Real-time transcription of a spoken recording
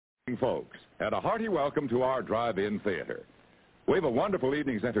folks, and a hearty welcome to our drive-in theater. We have a wonderful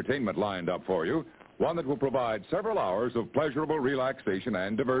evening's entertainment lined up for you, one that will provide several hours of pleasurable relaxation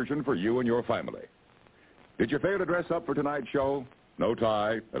and diversion for you and your family. Did you fail to dress up for tonight's show? No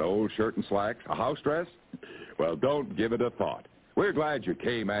tie, an old shirt and slacks, a house dress? Well, don't give it a thought. We're glad you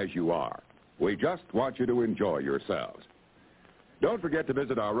came as you are. We just want you to enjoy yourselves. Don't forget to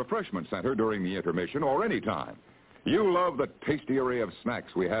visit our refreshment center during the intermission or any time. You love the tasty array of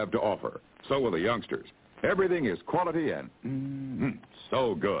snacks we have to offer. So will the youngsters. Everything is quality and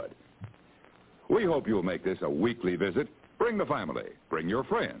so good. We hope you'll make this a weekly visit. Bring the family. Bring your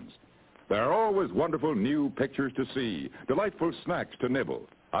friends. There are always wonderful new pictures to see, delightful snacks to nibble,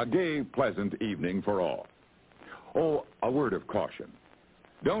 a gay, pleasant evening for all. Oh, a word of caution.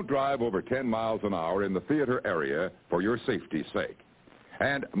 Don't drive over 10 miles an hour in the theater area for your safety's sake.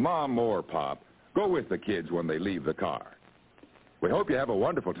 And Mom or Pop, go with the kids when they leave the car. We hope you have a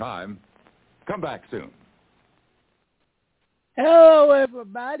wonderful time. Come back soon. Hello,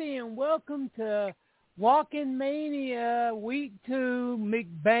 everybody, and welcome to Walken Mania Week 2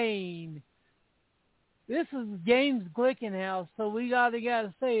 Mcbain. This is James Glickenhaus, so we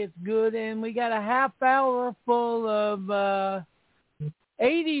gotta say it's good, and we got a half hour full of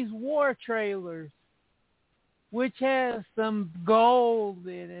 80s war trailers, which has some gold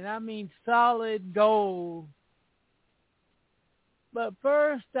in it. I mean, solid gold. But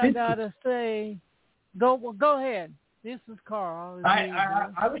first, I gotta say, go ahead. This is Carl.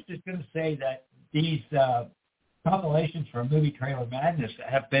 I was just going to say that these compilations from Movie Trailer Madness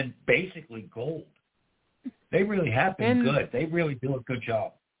have been basically gold. They really have been good. They really do a good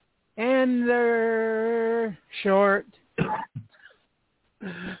job. And they're short.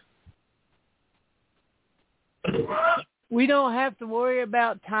 We don't have to worry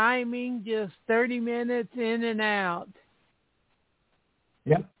about timing, just 30 minutes in and out.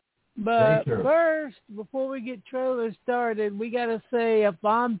 Yep. But first, before we get trailers started, we got to say a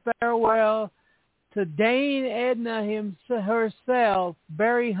fond farewell to Dame Edna herself,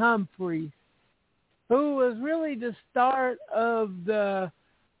 Barry Humphries, who was really the start of the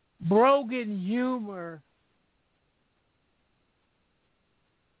brogan humor.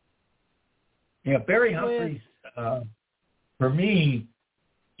 Yeah, Barry Humphries, for me,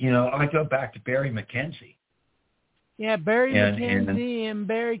 I go back to Barry McKenzie. Yeah, Barry McKenzie and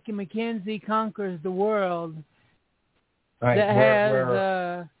Barry McKenzie Conquers the World. Right.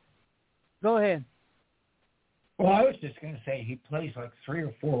 Go ahead. Well, I was just going to say he plays like 3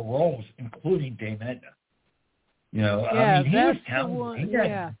 or 4 roles, including Dame Edna. I mean, he was talented. He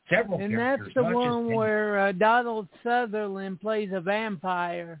had several characters. And that's the one where Donald Sutherland plays a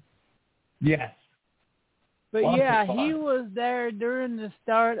vampire. Yes. But he was there during the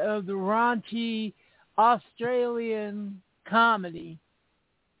start of the raunchy Australian comedy.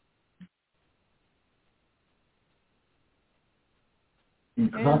 He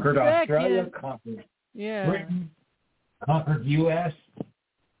conquered Australia, conquered Britain, conquered U.S.,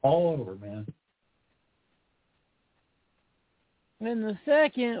 all over, man. And the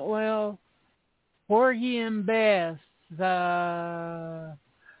second, Porgy and Bess, the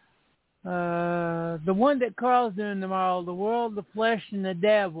one that Carl's doing tomorrow, The World, the Flesh, and the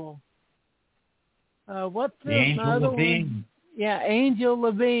Devil. What's the Angel other one? Yeah, Angel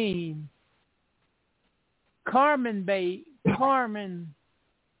Levine. Carmen.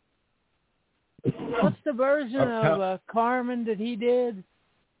 What's the version of Carmen that he did?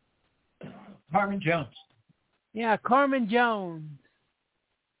 Carmen Jones. Yeah, Carmen Jones.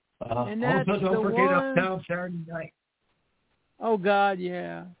 And that's also, don't forget Uptown Saturday Night. Oh, God,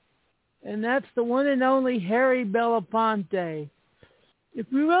 yeah. And that's the one and only Harry Belafonte. If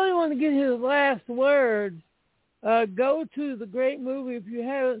you really want to get his last words, go to the great movie. If you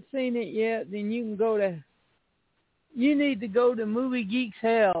haven't seen it yet, then you need to go to Movie Geeks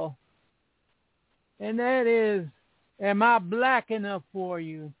Hell. And that is, Am I Black Enough for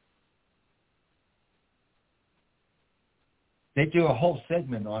You? They do a whole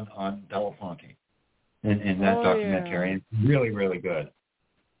segment on Belafonte in that documentary. Yeah. It's really, really good.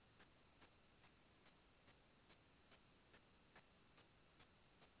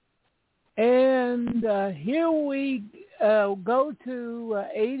 And here we go to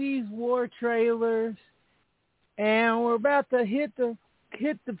 80s war trailers, and we're about to hit the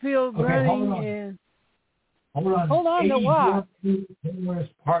field running. Hold on to what? Trailers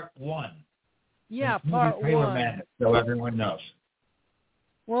Part 1. Yeah, Part 1. Madness, so everyone knows.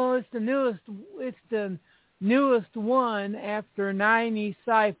 Well, it's the newest one after 90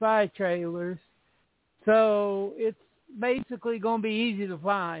 sci-fi trailers, so it's basically going to be easy to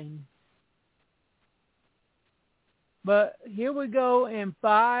find. But here we go in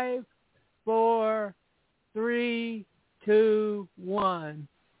 5, 4, 3, 2, 1.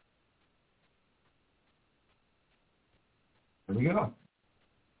 Here we go.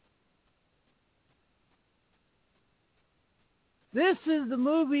 This is the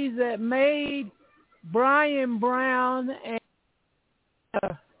movie that made Brian Brown and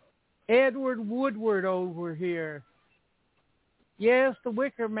Edward Woodward over here. Yes, The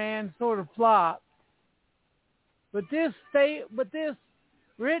Wicker Man sort of flopped. But this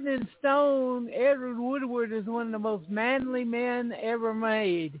written in stone, Edward Woodward is one of the most manly men ever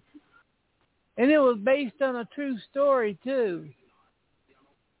made. And it was based on a true story, too.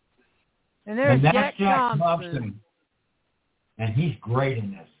 And there's Jack Thompson. And he's great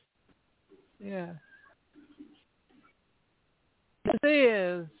in this. Yeah. This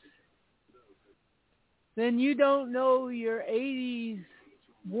is. Then you don't know your 80s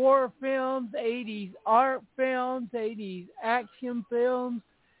war films, 80s art films, 80s action films.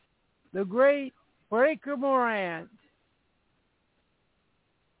 The great Breaker Morant.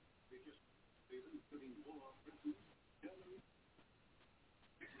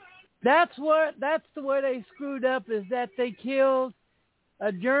 That's the way they screwed up, is that they killed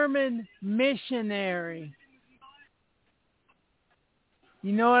a German missionary.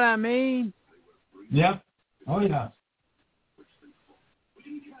 You know what I mean? Yeah. Oh, yeah.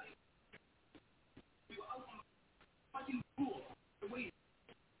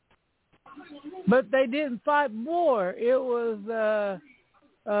 But they didn't fight war. It was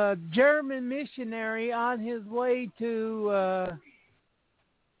a German missionary on his way to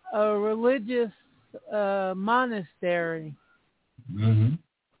a religious monastery. Mm-hmm.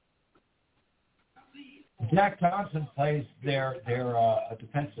 Jack Thompson plays their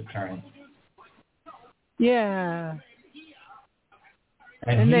defense attorney. Yeah.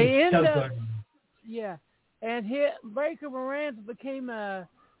 And they end so up. good. Yeah. And Breaker Morant became a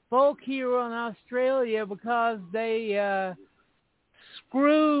folk hero in Australia because they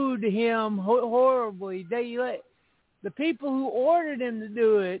screwed him horribly. The people who ordered him to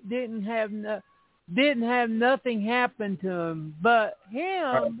do it didn't have nothing happen to him, but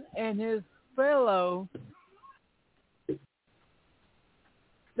him and his fellow,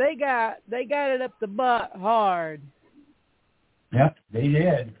 they got it up the butt hard. Yep, they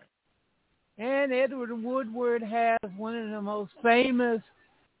did. And Edward Woodward has one of the most famous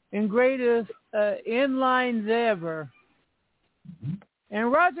and greatest inlines ever. Mm-hmm.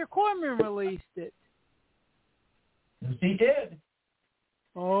 And Roger Corman released it. Yes, he did.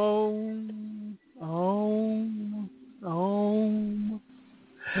 Oh.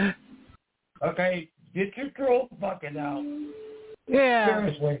 Okay, get your troll bucket out. Yeah.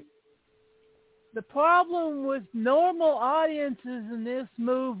 Seriously. The problem with normal audiences in this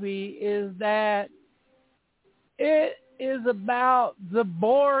movie is that it is about the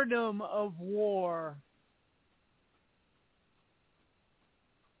boredom of war.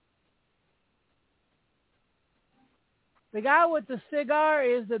 The guy with the cigar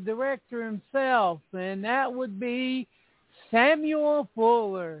is the director himself, and that would be Samuel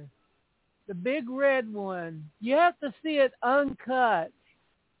Fuller, the big red one. You have to see it uncut,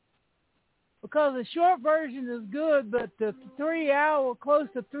 because the short version is good, but the close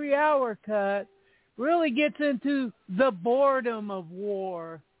to 3 hour cut really gets into the boredom of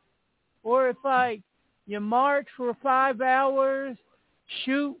war. Or it's like you march for 5 hours,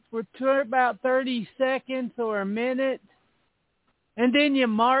 shoot for about 30 seconds or a minute, and then you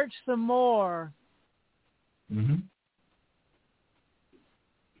march some more. Mm-hmm.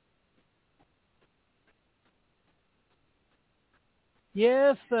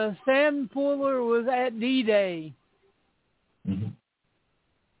 Yes, Sam Fuller was at D-Day. Mm-hmm.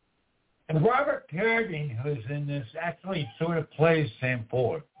 And Robert Carradine, who's in this, actually sort of plays Sam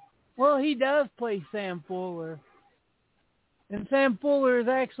Fuller. Well, he does play Sam Fuller. And Sam Fuller has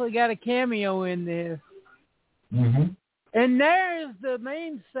actually got a cameo in this. Mm-hmm. And there's the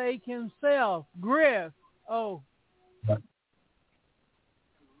namesake himself, Griff. Oh.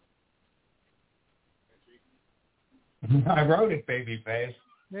 I wrote it, babyface.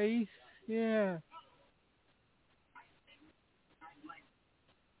 Yeah.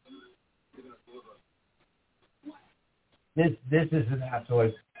 This is an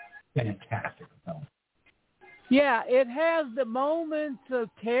absolute fantastic film. Yeah, it has the moments of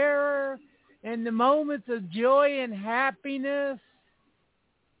terror and the moments of joy and happiness.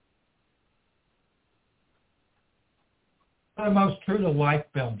 One of the most true-to-life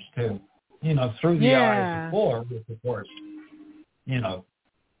films, too. You know, through the eyes of Fuller, which, of course, you know,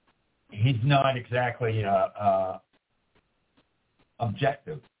 he's not exactly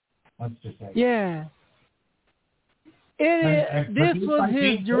objective, let's just say. Yeah. This was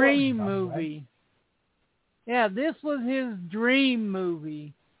his dream movie. Right? Yeah, this was his dream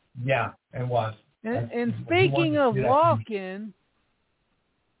movie. Yeah, it was. And speaking of Walken,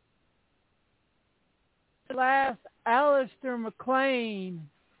 the last Alistair McLean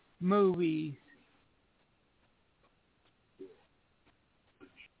movies.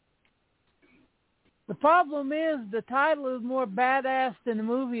 The problem is the title is more badass than the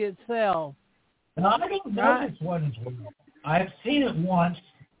movie itself. No, I don't know this one as well. I've seen it once,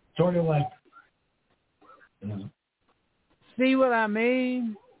 sort of like, you know. See what I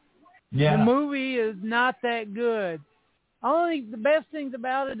mean? Yeah. The movie is not that good. Only the best things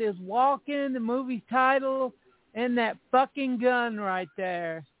about it is Walken, the movie title, and that fucking gun right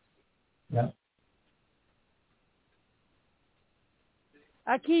there. Yeah.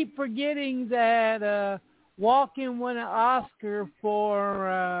 I keep forgetting that Walken won an Oscar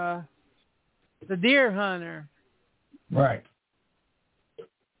for The Deer Hunter. Right.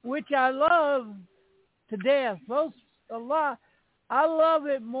 Which I love to death. A lot. I love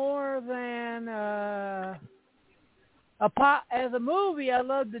it more than as a movie. I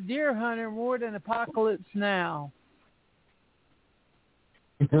love The Deer Hunter more than Apocalypse Now.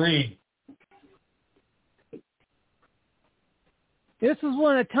 Agreed. This is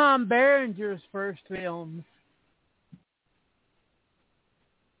one of Tom Berenger's first films.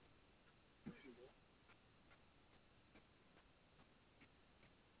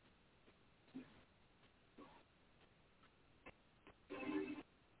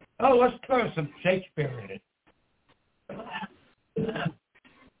 Oh, let's throw some Shakespeare in it.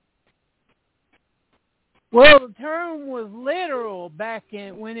 Well, the term was literal back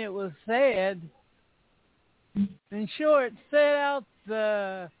when it was said. In short, set out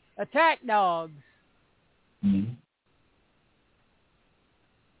the attack dogs. Mm-hmm.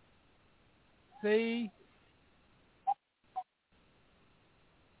 See?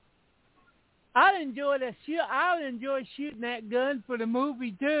 I'd enjoy shooting that gun for the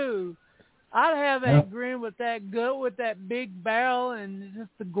movie too. I'd have that grin with that gun with that big barrel and just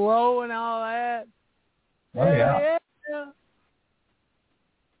the glow and all that. Oh yeah.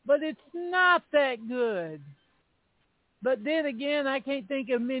 But it's not that good. But then again, I can't think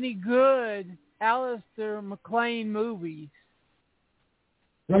of many good Alistair McLean movies.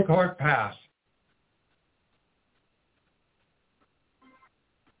 Look, hard pass.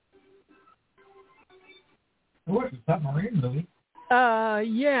 What's a submarine movie?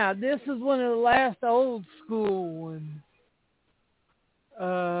 Yeah, this is one of the last old school ones.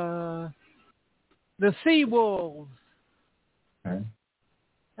 The Sea Wolves. Okay.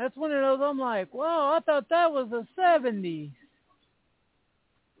 That's one of those I'm like, wow, I thought that was the 70s.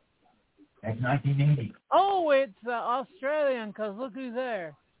 That's 1980. Oh, it's Australian, because look who's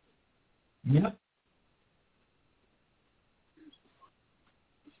there. Yep.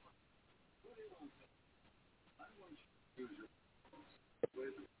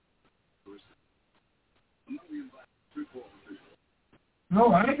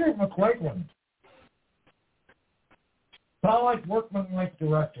 No, I think McLaughlin. Solid workman-like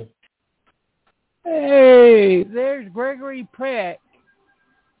director. Hey, there's Gregory Peck.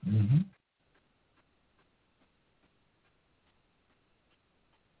 Mm-hmm.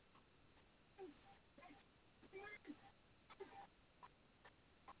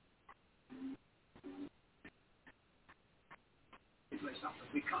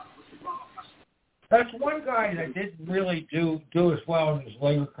 That's one guy that didn't really do as well in his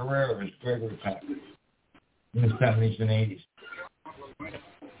later career as Gregory Peck in the 70s and 80s.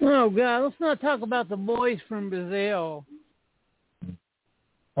 Oh, God, let's not talk about the boys from Brazil.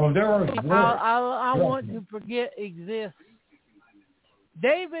 Oh, there are worse. I want to forget exists.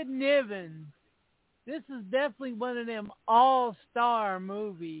 David Niven. This is definitely one of them all-star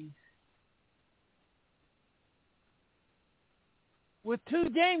movies. With 2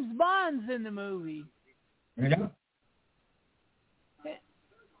 James Bonds in the movie. Yeah.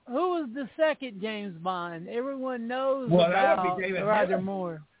 Who was the second James Bond? Everyone knows that about would be David Roger Niven.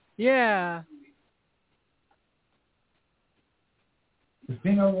 Moore. Yeah.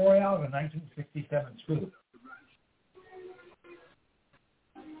 Casino Royale, the 1967 spoof.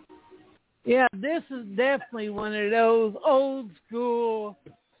 Yeah, this is definitely one of those old school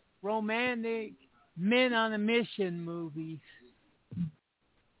romantic men on a mission movies.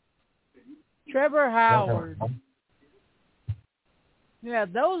 Trevor Howard. Yeah,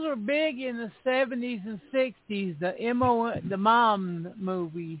 those were big in the 70s and 60s, the mom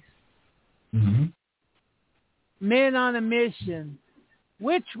movies. Mm-hmm. Men on a Mission,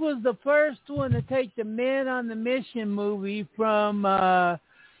 which was the first one to take the Men on the Mission movie from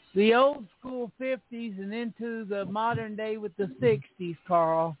the old school 50s and into the modern day with the 60s,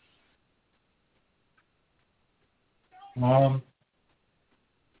 Carl? I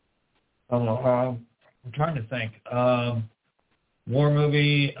don't know. I'm trying to think. War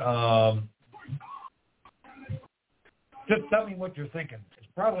movie. Just tell me what you're thinking. It's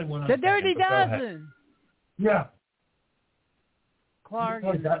probably one of The Dirty Dozen. Yeah. Clark.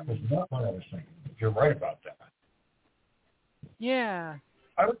 That was not what I was thinking. You're right about that. Yeah.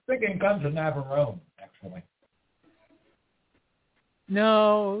 I was thinking Guns of Navarone, actually.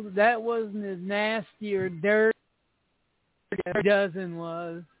 No, that wasn't as nasty or dirty as a dozen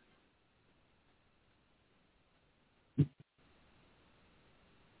was.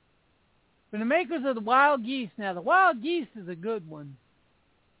 For the makers of the Wild Geese, now the Wild Geese is a good one.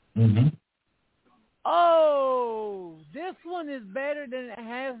 Mm-hmm. Oh, this one is better than it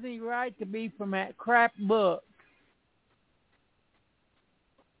has any right to be from that crap book.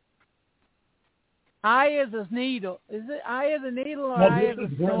 Eye of the Needle. Is it Eye of the Needle or Eye of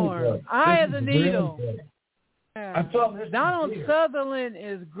the Storm? Eye of the Needle. Yeah. Donald Sutherland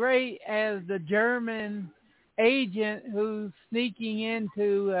is great as the German agent who's sneaking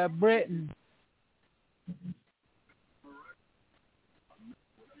into Britain.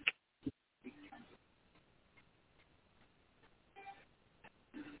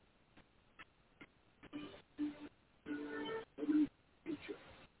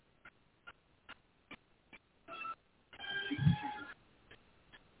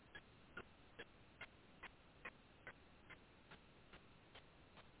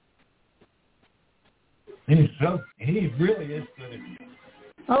 He really is good at it.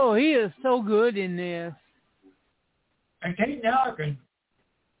 Oh, he is so good in this. And Kate NWalken,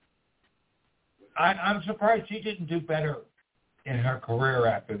 I'm surprised she didn't do better in her career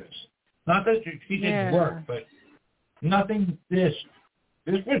after this. Not that she didn't work, but nothing. This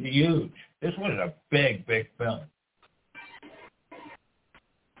was huge. This was a big, big film.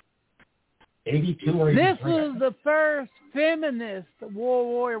 82 or 83. This was the first feminist World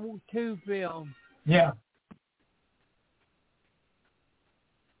War II film. Yeah.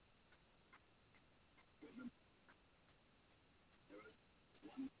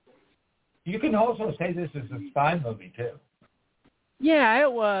 You can also say this is a spy movie, too. Yeah,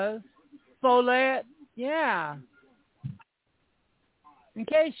 it was. Follett, yeah. In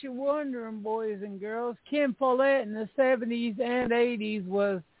case you're wondering, boys and girls, Ken Follett in the 70s and 80s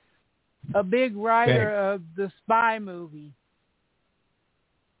was a big writer of the spy movie.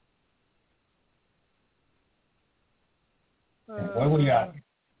 What we got?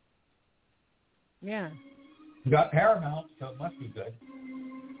 Yeah. You got Paramount, so it must be good.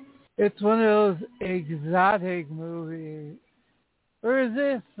 It's one of those exotic movies. Or is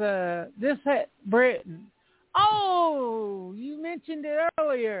this, Britain? Oh, you mentioned it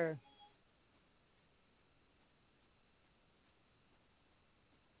earlier.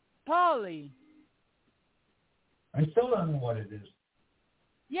 Polly. I still don't know what it is.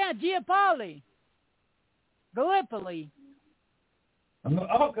 Yeah, Giapoli. Gallipoli.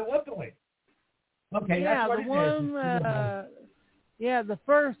 Oh, Gallipoli. Okay, yeah, that's what the it one, is. Yeah, the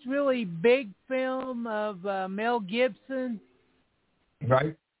first really big film of Mel Gibson.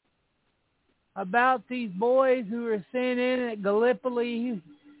 Right. About these boys who were sent in at Gallipoli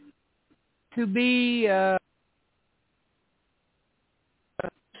to be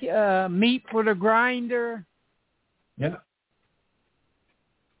meat for the grinder. Yeah.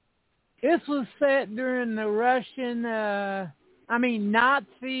 This was set during the Russian,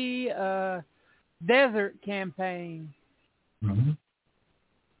 Nazi desert campaign. Mm-hmm.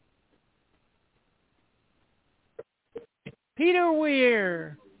 Peter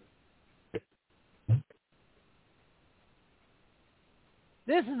Weir.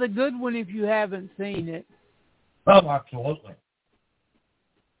 This is a good one if you haven't seen it. Oh, absolutely.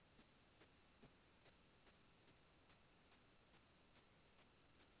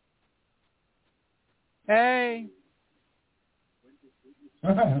 Hey.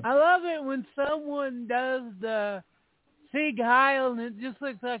 I love it when someone does the Sieg Heil and it just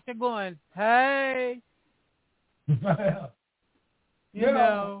looks like they're going, hey. You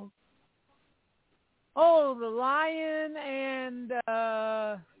know. Oh, the lion and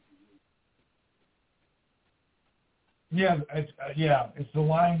it's the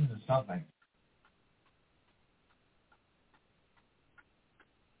lion and something.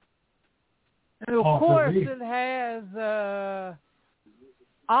 And of course it has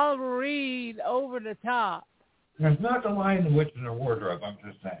Oliver Reed over the top. It's not the Lion, the Witch, and the Wardrobe, I'm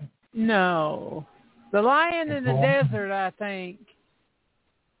just saying. No. The Lion in the Desert, I think.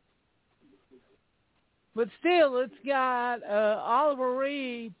 But still, it's got Oliver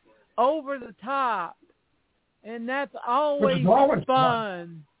Reed over the top, and that's always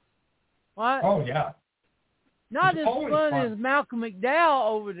fun. What? Oh, yeah. Not as fun as Malcolm McDowell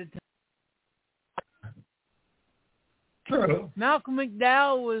over the top. True. Malcolm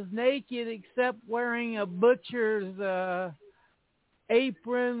McDowell was naked except wearing a butcher's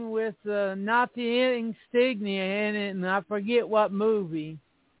apron with Nazi insignia in it, and I forget what movie.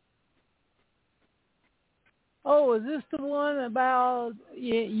 Oh, is this the one about,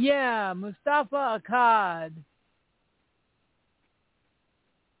 yeah, Mustafa Akkad?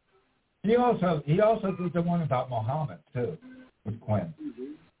 He also did the one about Muhammad, too, with Quinn.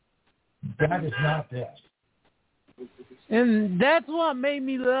 That is not this. And that's what made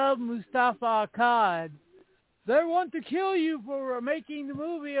me love Mustafa Akkad. They want to kill you for making the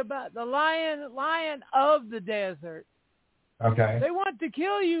movie about the lion of the desert. Okay. They want to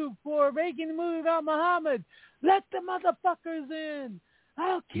kill you for making the movie about Muhammad. Let the motherfuckers in.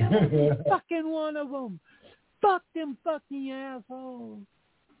 I'll kill every fucking one of them. Fuck them fucking assholes.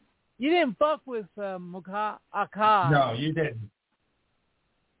 You didn't fuck with Akkad. No, you didn't.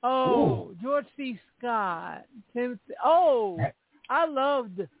 Oh, Ooh. George C. Scott. Timothy. Oh, I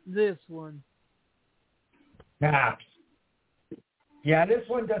loved this one. Perhaps. Yeah, this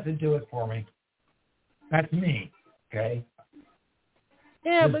one doesn't do it for me. That's me, okay?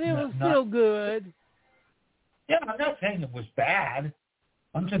 Yeah, but it was still good. Yeah, I'm not saying it was bad.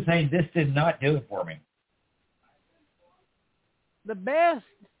 I'm just saying this did not do it for me. The best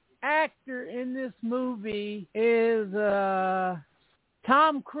actor in this movie is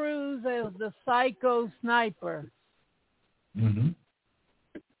Tom Cruise as the psycho sniper. Mm-hmm.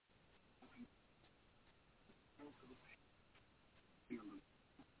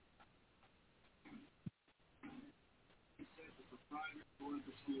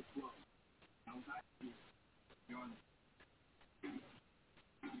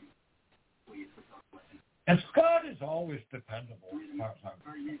 And Scott is always dependable.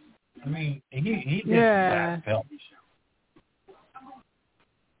 I mean, he did that film.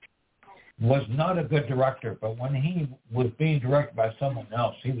 Was not a good director, but when he was being directed by someone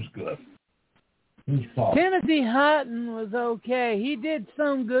else, he was good. He saw. Timothy Hutton was okay. He did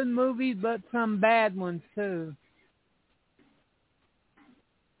some good movies, but some bad ones too.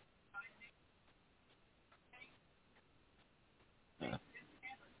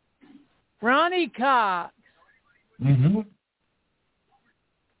 Ronnie Cox. Mm-hmm.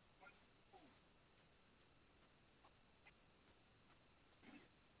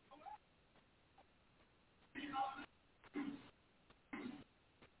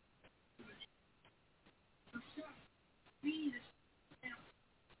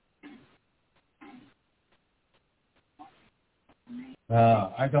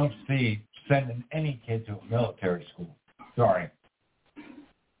 I don't see sending any kid to a military school. Sorry.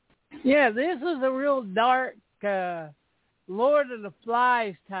 Yeah, this is a real dark Lord of the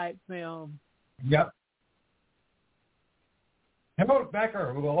Flies type film. Yep. Harold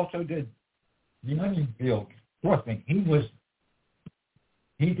Becker, who also did The Onion Field, trust me, he was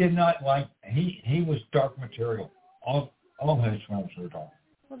dark material. All his films were dark.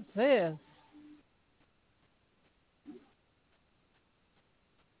 What's this?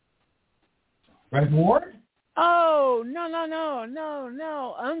 Red Ward? Oh,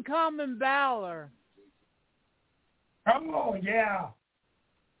 no. Uncommon Valor. Oh, yeah.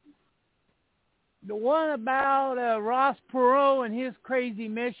 The one about Ross Perot and his crazy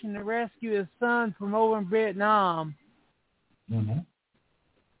mission to rescue his son from over in Vietnam. Mm-hmm.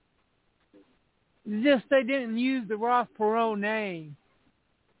 It's just they didn't use the Ross Perot name.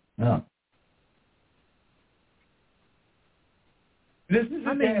 No. This is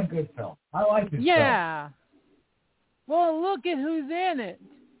a damn good film. I like this film. Yeah. Well, look at who's in it.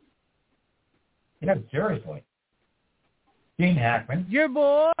 Yeah, seriously. Gene Hackman. Your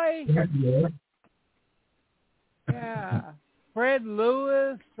boy. Yeah. Fred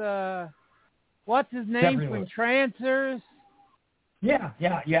Lewis. What's his name from Trancers? Yeah.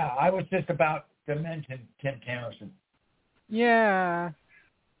 I was just about to mention Tim Harrison. Yeah.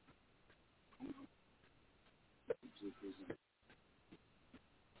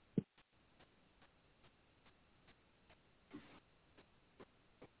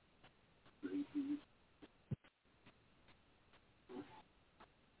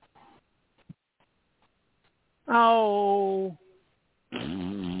 Oh.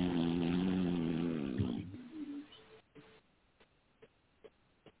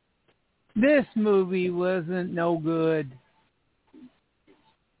 This movie wasn't no good.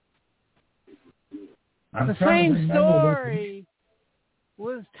 The same story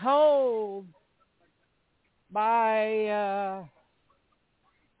was told by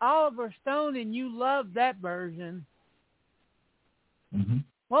Oliver Stone, and you loved that version. Mm-hmm.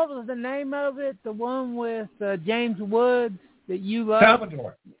 What was the name of it? The one with James Woods that you loved?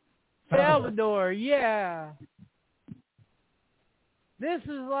 Salvador, yeah. This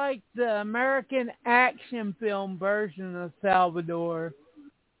is like the American action film version of Salvador.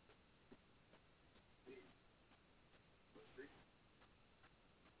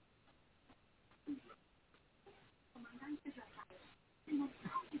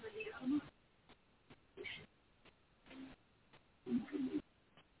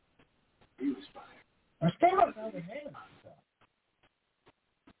 I still don't know the name of stuff.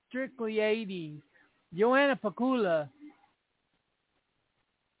 Strictly 80s. Joanna Pacula.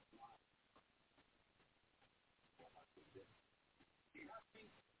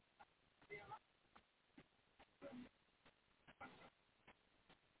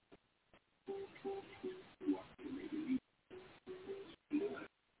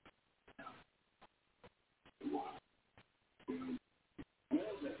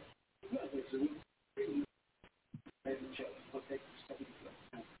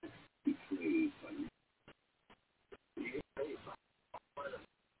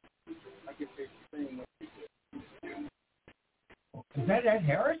 Is that Ed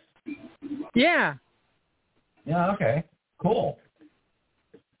Harris? Yeah. Yeah, okay. Cool.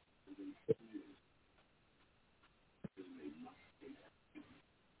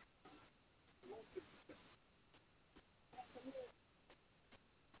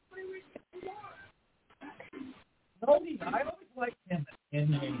 I always liked him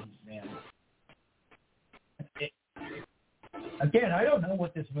in the 80s, man. Again, I don't know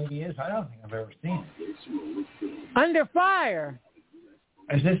what this movie is. I don't think I've ever seen it. Under Fire.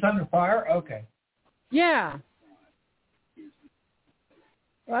 Is this Under Fire? Okay. Yeah.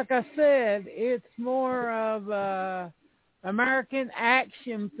 Like I said, it's more of a American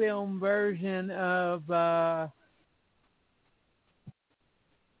action film version of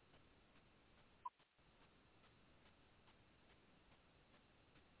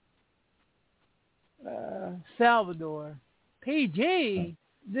Salvador. PG,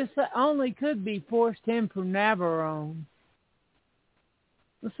 this only could be Force 10 from Navarone.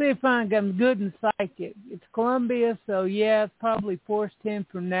 Let's see if I can good and psychic. It's Columbia, so yeah, it's probably Force 10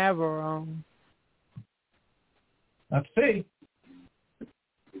 from Navarone. Let's see.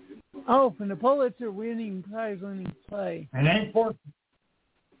 Oh, from the Pulitzer prize-winning play. And then Force.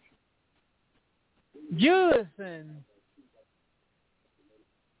 Jewison.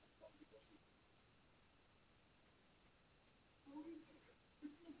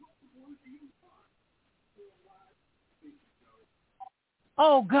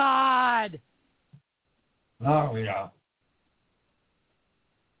 Oh, God. Oh, yeah.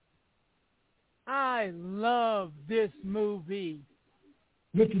 I love this movie.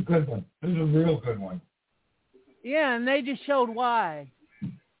 This is a good one. This is a real good one. Yeah, and they just showed why.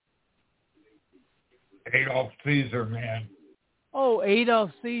 Adolf Caesar, man. Oh, Adolf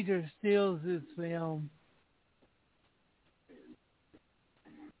Caesar steals this film.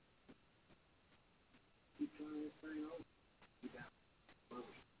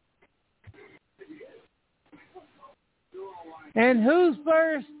 And whose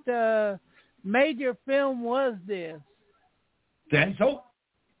first major film was this? Denzel?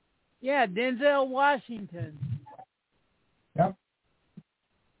 Yeah, Denzel Washington. Yep.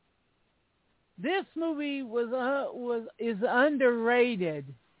 This movie is underrated.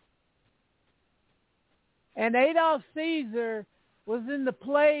 And Adolf Caesar was in the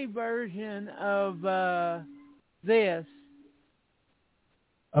play version of this.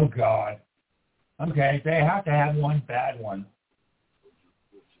 Oh, God. Okay, they have to have one bad one.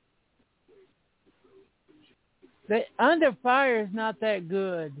 Under Fire is not that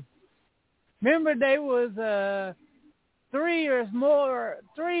good. Remember, there was three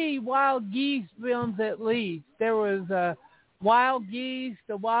Wild Geese films at least. There was Wild Geese,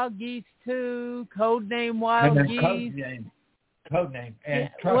 The Wild Geese 2, Codename Wild and Geese. Codename. And yeah,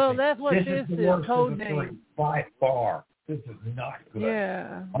 trust well, me, that's what this this is the worst of the Codename. three, by far. This is not good.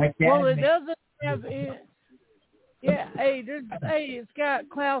 Yeah. Like Well, it doesn't have it. Yeah, it's got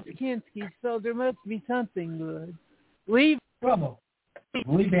Klaus Kinski, so there must be something good. Leave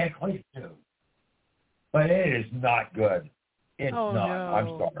that place too. But it is not good. It's not. No.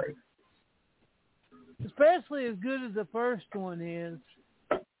 I'm sorry. Especially as good as the first one is.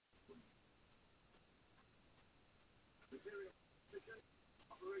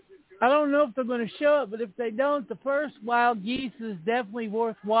 I don't know if they're going to show it, but if they don't, the first Wild Geese is definitely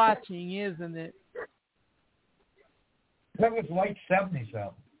worth watching, isn't it? That was late 70s,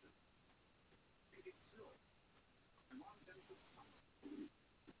 though.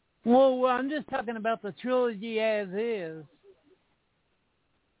 Well, I'm just talking about the trilogy as is.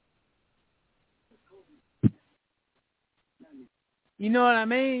 You know what I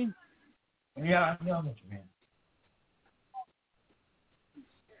mean? Yeah, I know what you mean.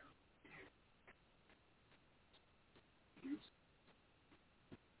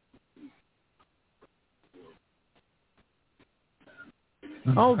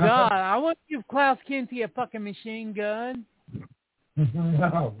 Oh, God. I want to give Klaus Kinski a fucking machine gun.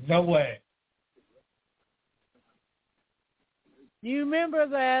 No way. Do you remember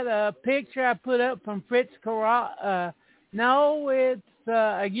that picture I put up from Fritz Carrara? No, it's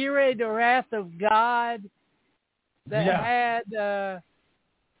A Year Ready to Wrath of God that had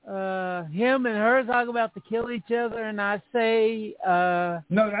him and Herzog about to kill each other, and I say no,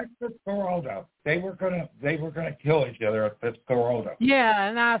 that's Fitzcarraldo. They were gonna kill each other at Fitzcarraldo. Yeah,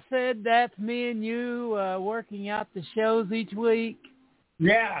 and I said that's me and you working out the shows each week.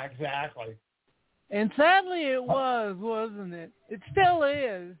 Yeah, exactly. And sadly it was, wasn't it? It still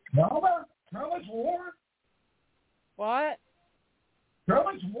is. Trauma's War? What?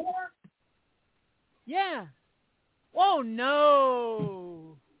 Trauma's War? Yeah. Oh,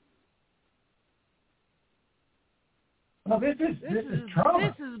 no. Well, this is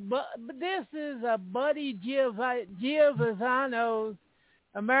Trauma. This is a Buddy Giovanno's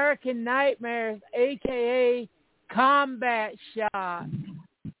American Nightmares, a.k.a. Combat Shot.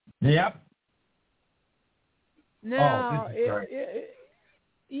 Yep. Now, this is great.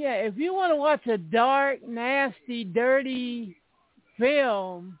 if you want to watch a dark, nasty, dirty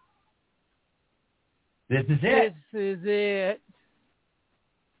film, this is it. This is it.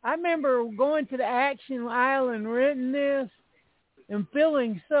 I remember going to the Action Island renting this and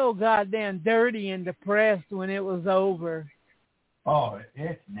feeling so goddamn dirty and depressed when it was over. Oh,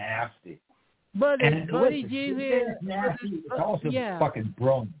 it's nasty. But it's Buddy G. It's nasty. It's also fucking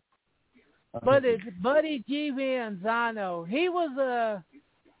brilliant. But it's Buddy G. Vanzano. He was a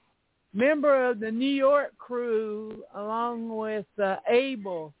member of the New York crew along with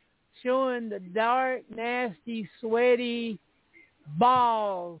Abel, showing the dark, nasty, sweaty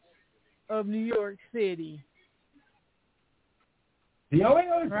balls of New York City. The only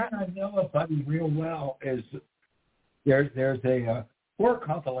other thing I know of Buddy real well is there's a horror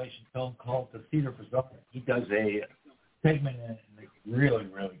compilation film called The Theater for Something. He does a segment in it, and it's really,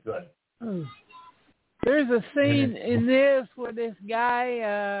 really good. There's a scene in this where this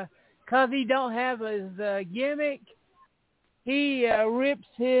guy, because he don't have his gimmick, he rips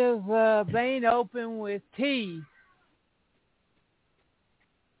his vein open with teeth.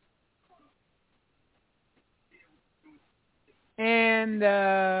 And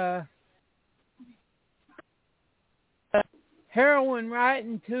heroin right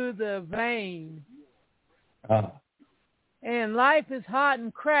into the vein. And Life is Hot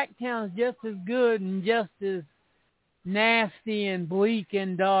and Cracktown's just as good and just as nasty and bleak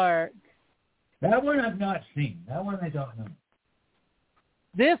and dark. That one I've not seen. That one I don't know.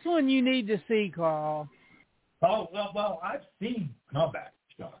 This one you need to see, Carl. Oh, well, I've seen Combat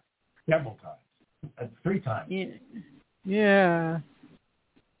Shot several times. 3 times. Yeah.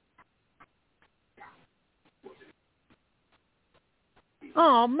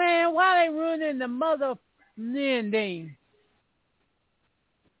 Oh, man, why they ruining the mother ending?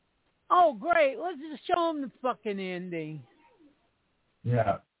 Oh, great. Let's just show them the fucking ending.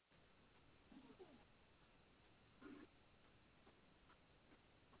 Yeah.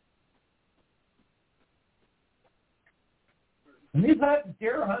 And you thought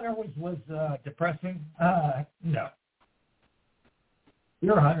Deer Hunter was depressing? No.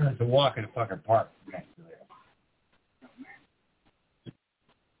 Deer Hunter is a walk in a fucking park next to there.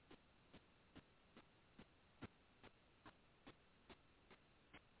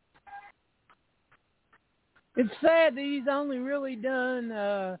 It's sad that he's only really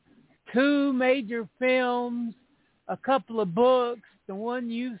done 2 major films, a couple of books, the one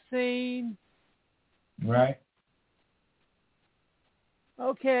you've seen. Right.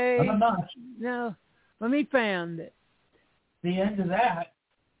 Okay. I'm not. Now, let me find it. The end of that.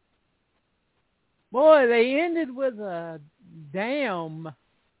 Boy, they ended with a damn.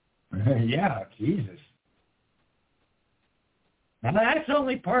 Yeah, Jesus. Now that's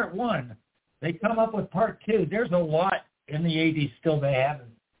only part 1. They come up with part 2. There's a lot in the 80s still they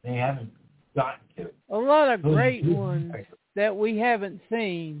haven't gotten to. A lot of great ones that we haven't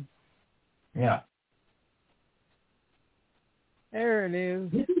seen. Yeah. There it is.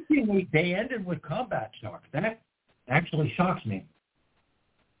 They ended with Combat Shock. That actually shocks me.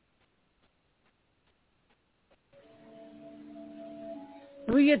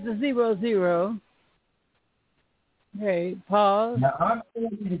 We get to 00. Okay, pause. Now, I'm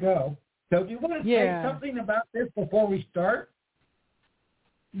ready to go. So do you want to say something about this before we start?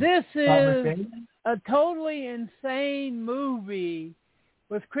 This is a totally insane movie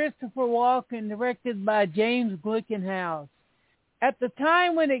with Christopher Walken, directed by James Glickenhaus. At the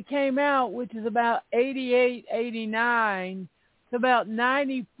time when it came out, which is about 88, 89, to about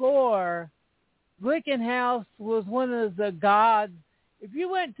 94, Glickenhaus was one of the gods. If you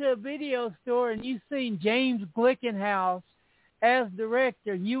went to a video store and you seen James Glickenhaus as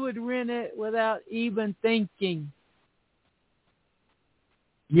director, you would rent it without even thinking.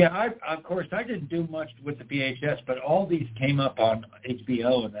 Yeah, of course, I didn't do much with the VHS, but all these came up on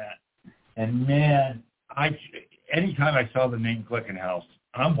HBO and that. And, man, anytime I saw the name Glickenhaus,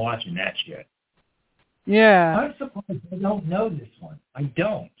 I'm watching that shit. Yeah. I'm surprised I don't know this one. I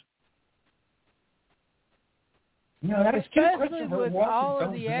don't. You know, that's especially with all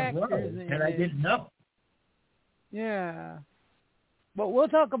of the actors in that I didn't know. Yeah. But we'll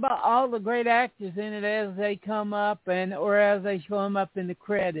talk about all the great actors in it as they come up or as they show them up in the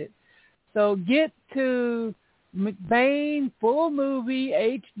credits. So get to Mcbain, full movie,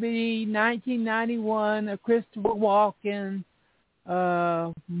 HB, 1991, Christopher Walken,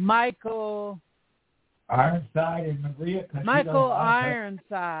 Michael Ironside and Maria Conchita. Michael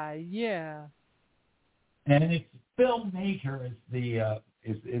Ironside, yeah. And it's Film Major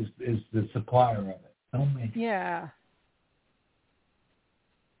is the supplier of it. Film Major. Yeah.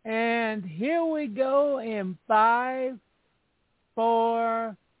 And here we go in 5,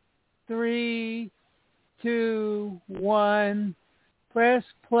 4, 3, 2, 1. Press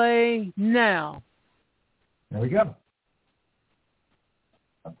play now. There we go.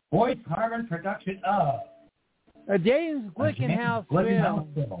 A Boyd Carmen production of a James Glickenhaus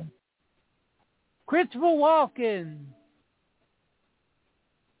film. Christopher Walken.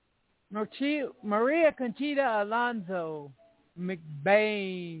 Maria Conchita Alonso.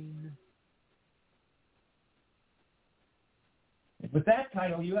 Mcbain. With that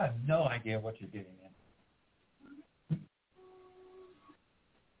title, you have no idea what you're getting in.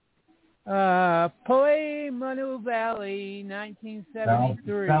 Poi Manu Valley,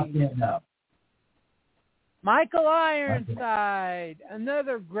 1973. Michael Ironside,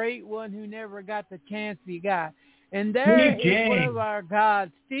 another great one who never got the chance he got. And there is one of our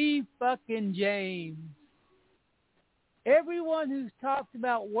gods, Steve fucking James. Everyone who's talked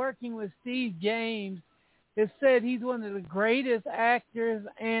about working with Steve James has said he's one of the greatest actors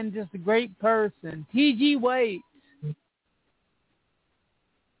and just a great person. T.G. Waits.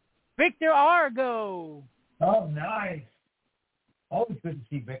 Victor Argo. Oh, nice. Always good to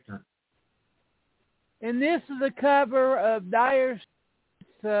see Victor. And this is a cover of Dire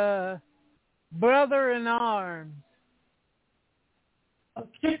Straits' Brother in Arms. Oh,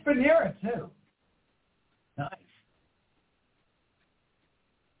 Chick Banera, too. Nice.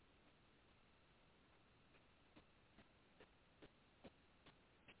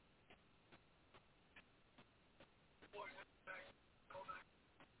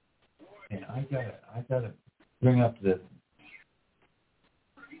 Yeah, I gotta bring up the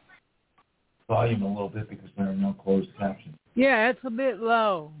volume a little bit because there are no closed captions. Yeah, it's a bit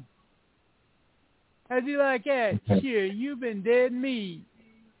low. How'd you like that? Okay. Shit, you've been dead meat.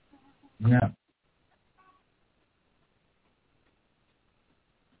 Yeah.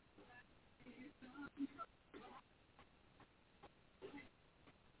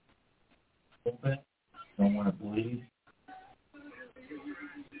 A little bit. Don't want to bleed.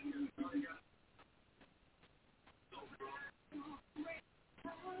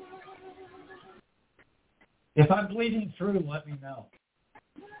 If I'm bleeding through, let me know.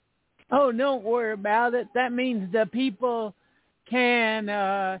 Oh, don't worry about it. That means the people can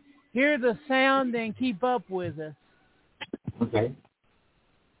hear the sound and keep up with us. Okay.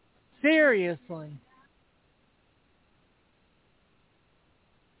 Seriously.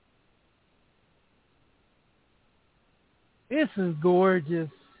 This is gorgeous.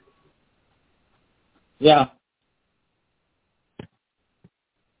 Yeah.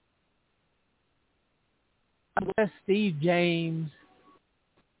 Bless Steve James.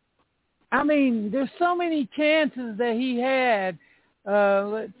 I mean, there's so many chances that he had.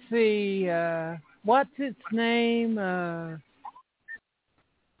 Let's see. What's its name?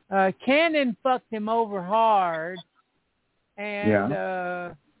 Cannon fucked him over hard. And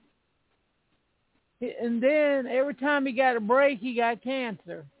and then every time he got a break, he got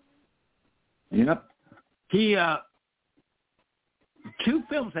cancer. Yep. He two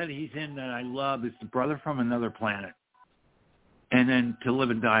films that he's in that I love is The Brother from Another Planet and then To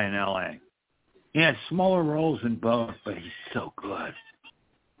Live and Die in L.A. He has smaller roles in both, but he's so good.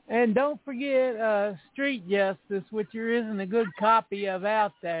 And don't forget Street Justice, which there isn't a good copy of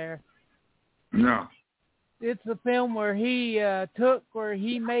out there. No. It's a film where he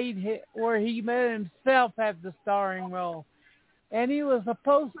made himself have the starring role. And he was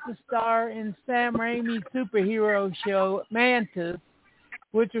supposed to star in Sam Raimi's superhero show, Mantis,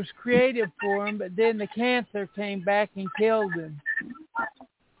 which was created for him, but then the cancer came back and killed him.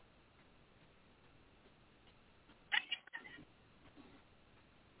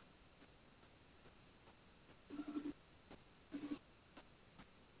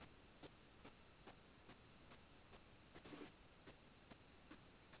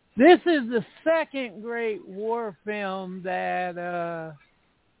 This is the second great war film that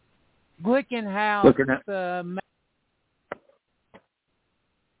Glickenhaus made.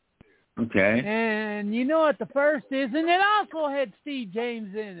 Okay. And you know what the first is? And it also had Steve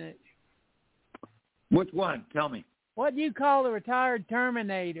James in it. Which one? Tell me. What do you call a retired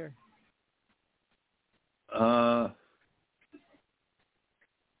Terminator? I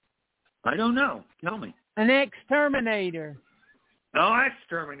don't know. Tell me. An ex-Terminator. Oh,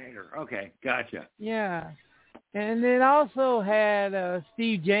 ex-Terminator. Okay, gotcha. Yeah. And it also had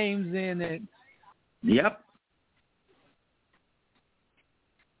Steve James in it. Yep.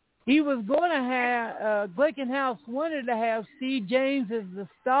 He was going to have, Glickenhaus wanted to have Steve James as the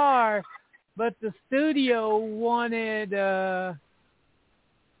star, but the studio wanted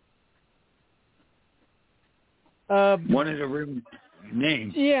wanted a real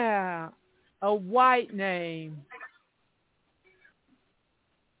name. Yeah, a white name.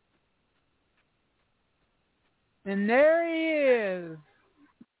 And there he is.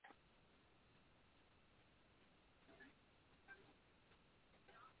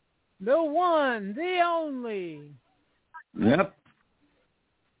 The one, the only. Yep.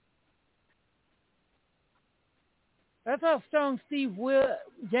 That's how strong Steve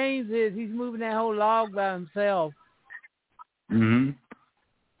James is. He's moving that whole log by himself. Mm-hmm.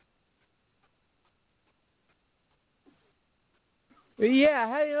 But yeah,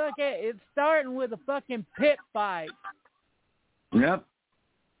 how do you look at it? It's starting with a fucking pit fight. Yep.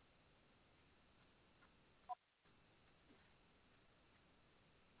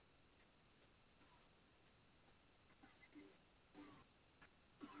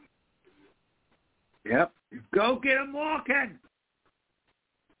 Yep. Go get him walking.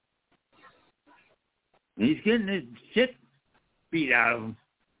 He's getting his shit beat out of him.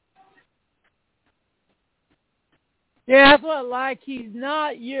 Yeah, that's what I like. He's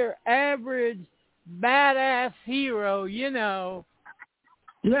not your average badass hero, you know.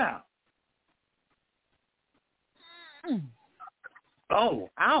 Yeah. Oh,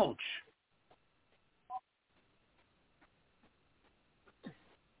 ouch.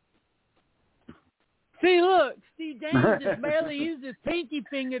 See, look, Steve James just barely used his pinky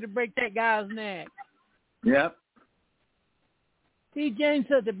finger to break that guy's neck. Yep. Steve James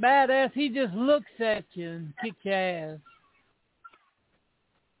such a badass, he just looks at you and kicks your ass.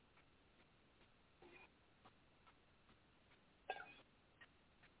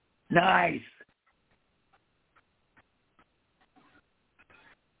 Nice.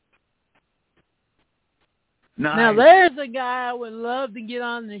 Nice. Now, there's a guy I would love to get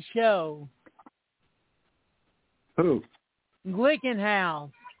on the show. Who?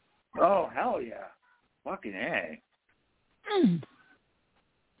 Glickenhaus. Oh, hell yeah. Fucking A.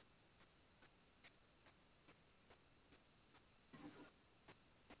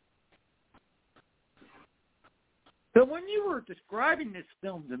 So when you were describing this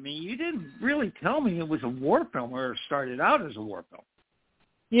film to me, you didn't really tell me it was a war film or it started out as a war film.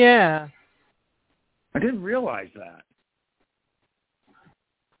 Yeah. I didn't realize that.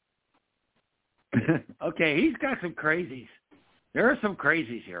 Okay, he's got some crazies. There are some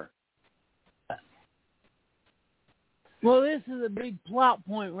crazies here. Well, this is a big plot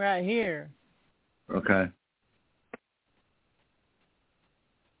point right here. Okay.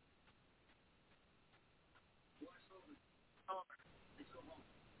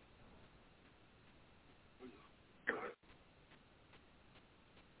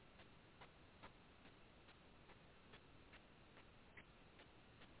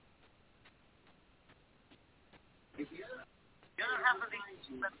 The other half of the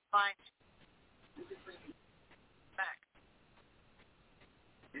find back.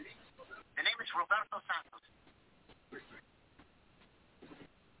 The name is Roberto Santos.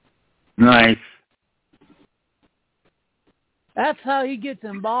 Nice. That's how he gets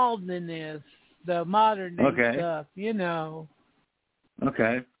involved in this, the modern day stuff, you know.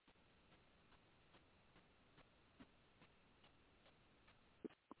 Okay.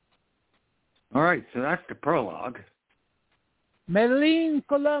 All right, so that's the prologue. Medellin,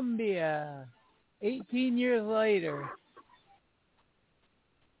 Colombia, 18 years later.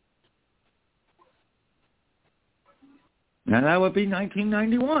 Now that would be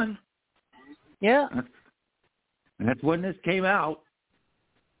 1991. Yeah. That's when this came out.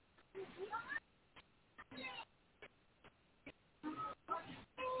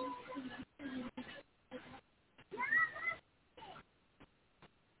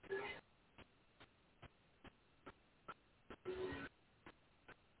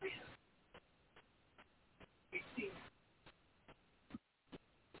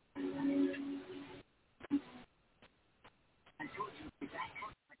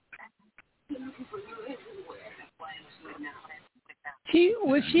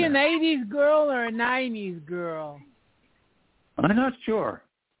 Was she an 80s girl or a 90s girl? I'm not sure.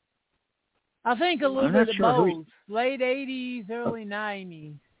 I think a little I'm bit not of sure both. Late 80s, early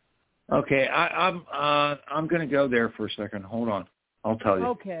 90s. Okay, I'm going to go there for a second. Hold on. I'll tell you.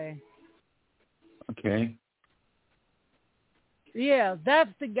 Okay. Okay. Yeah,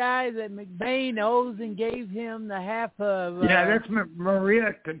 that's the guy that Mcbain owes and gave him the half of... yeah, that's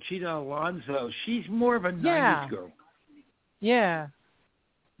Maria Conchita Alonso. She's more of a 90s girl. Yeah.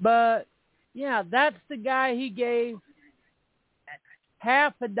 But, yeah, that's the guy he gave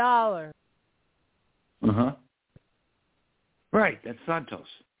 $50. Uh-huh. Right, that's Santos.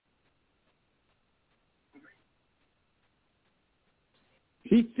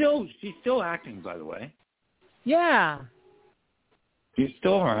 She's still acting, by the way. Yeah. She's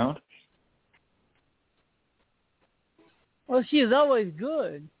still around. Well, she is always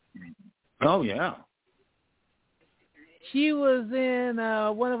good. Oh, yeah. She was in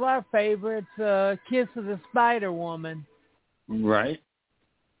one of our favorites, Kiss of the Spider Woman. Right.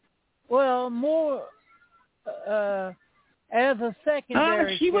 Well, more as a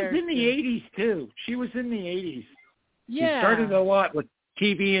secondary she was character. in the 80s, too. She was in the 80s. Yeah. She started a lot with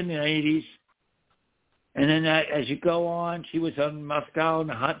TV in the 80s. And then as you go on, she was on Moscow and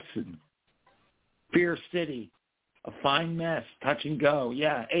the Hudson, Fear City, A Fine Mess, Touch and Go.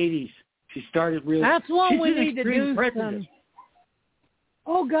 Yeah, 80s. She started really... That's one we need to Extreme do Prejudice.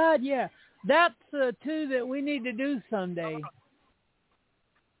 Oh, God, yeah. That's two that we need to do someday.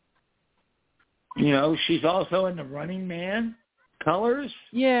 You know, she's also in The Running Man, Colors,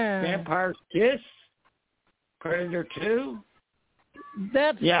 Yeah. Vampire's Kiss, Predator 2.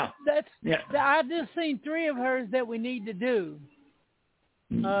 I've just seen 3 of hers that we need to do.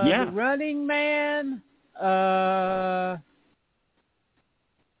 The Running Man,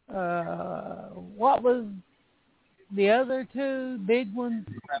 what was the other 2 big ones?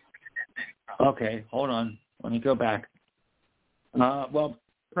 Okay, hold on. Let me go back. Well,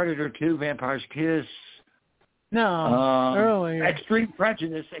 Predator 2, Vampire's Kiss. No, earlier. Extreme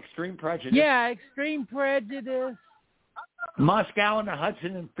Prejudice. Yeah, Extreme Prejudice. Moscow and the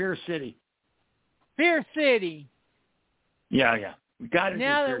Hudson and Fear City. Fear City. Yeah. We got to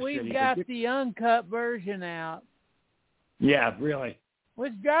now do that Fear we've City. got the uncut version out. Yeah, really.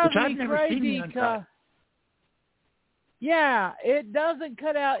 Which drives me I've never crazy. seen the uncut. Yeah, it doesn't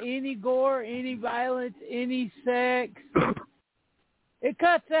cut out any gore, any violence, any sex. It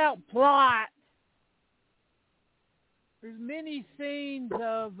cuts out plot. There's many scenes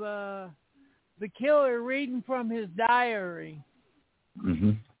of the killer reading from his diary.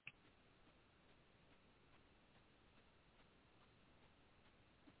 Mm-hmm.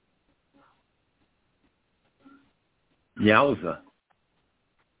 Yowza.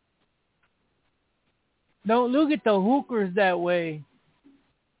 Don't look at the hookers that way.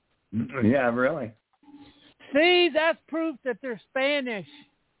 Yeah, really. See, that's proof that they're Spanish.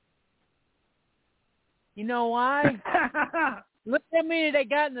 You know why? Look how many they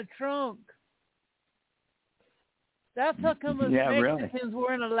got in the trunk. That's how come us Mexicans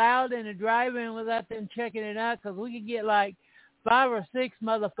weren't allowed in a drive-in without them checking it out, because we could get like 5 or 6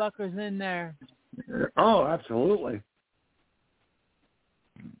 motherfuckers in there. Oh, absolutely.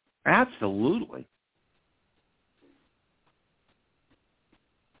 Absolutely.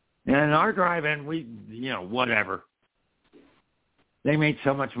 And in our drive-in, whatever. They made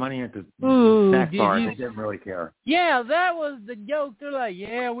so much money at the snack bar, they didn't really care. Yeah, that was the joke. They're like,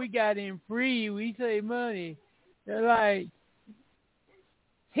 yeah, we got in free. We save money. They're like,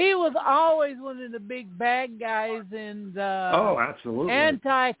 he was always one of the big bad guys in the absolutely.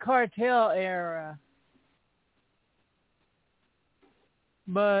 anti-cartel era.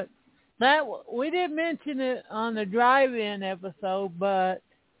 But that we didn't mention it on the drive-in episode, but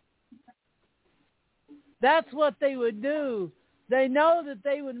that's what they would do. They know that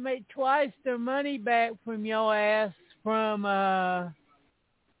they would make twice their money back from your ass from the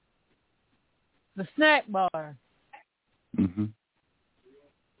snack bar. Mm-hmm.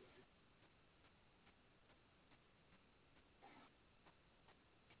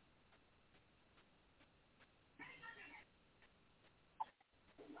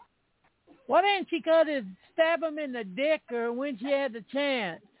 Why didn't she stab him in the dick or when she had the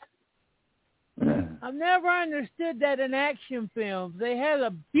chance? I've never understood that in action films. They had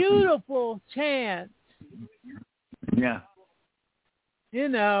a beautiful chance. Yeah. You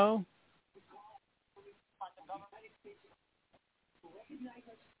know.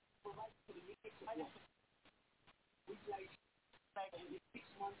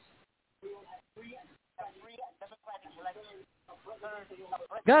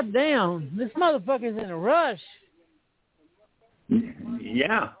 God damn, this motherfucker's in a rush.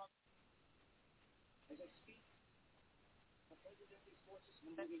 Yeah.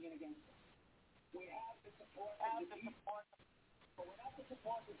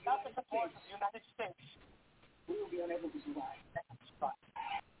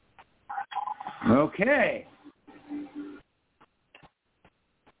 Okay.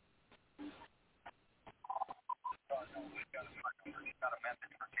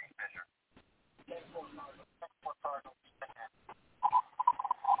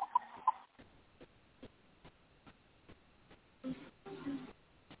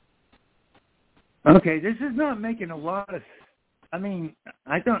 Okay, this is not making a lot of... I mean,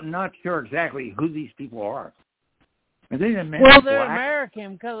 I'm not sure exactly who these people are. Are they the men? Well, they're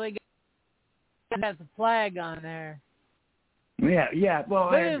American because they got the flag on there. Yeah. Well,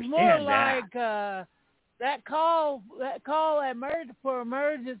 but I it's understand more that. like that call for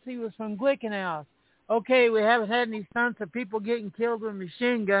emergency was from Glickenhaus. Okay, we haven't had any stunts of people getting killed with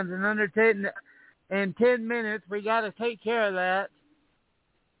machine guns in under 10 minutes. We got to take care of that.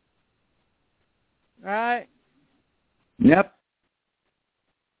 Right? Yep.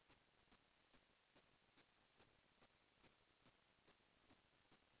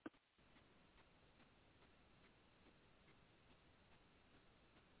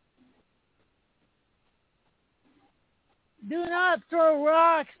 Do not throw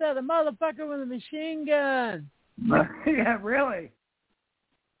rocks at a motherfucker with a machine gun. Yeah, really.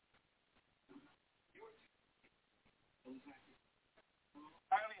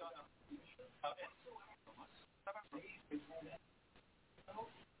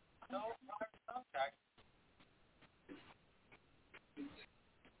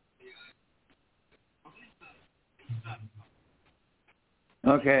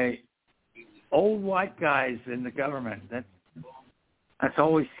 Okay, old white guys in the government. That's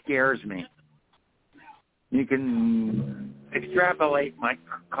always scares me. You can extrapolate my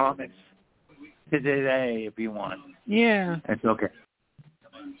comments to today if you want. Yeah. That's okay.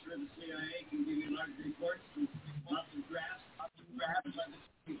 I'm sure the CIA can give you large reports from lots of graphs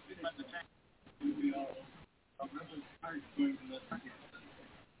by the time you'll be all really hard going to the target.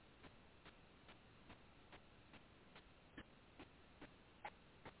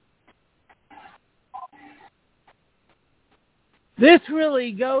 This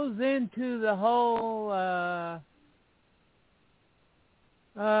really goes into the whole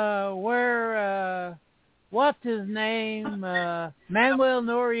where what's his name? Manuel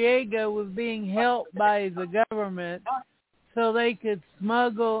Noriega was being helped by the government so they could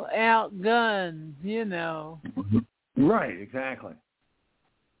smuggle out guns, you know. Right, exactly.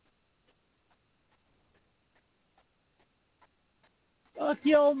 Fuck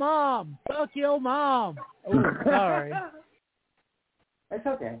your mom. Fuck your mom. Oh, sorry. That's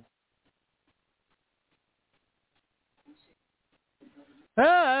okay.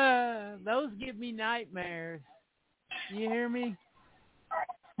 Those give me nightmares. You hear me?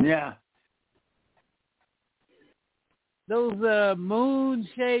 Yeah. Those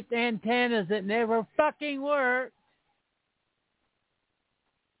moon-shaped antennas that never fucking work.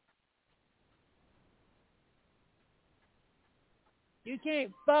 You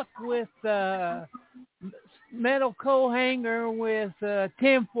can't fuck with metal coal hanger with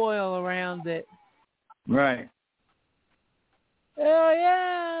tinfoil around it. Right. Hell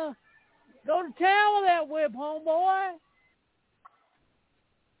yeah. Go to town with that whip, homeboy.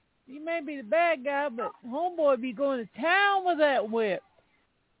 You may be the bad guy, but homeboy be going to town with that whip.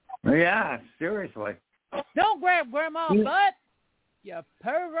 Yeah, seriously. Don't grab grandma's butt, you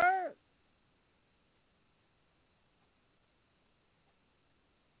pervert.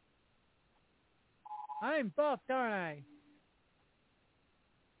 I'm fucked, aren't I?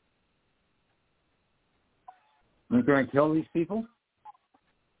 We're going to kill these people?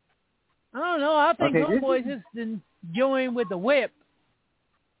 I don't know. I think Okay, homeboy's just enjoying with the whip.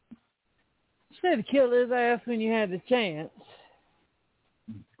 Should have killed his ass when you had the chance.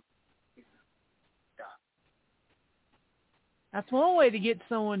 That's one way to get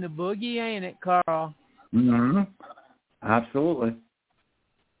someone to boogie, ain't it, Carl? Mm-hmm. Absolutely.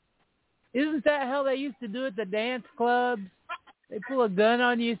 Isn't that how they used to do at the dance clubs? They pull a gun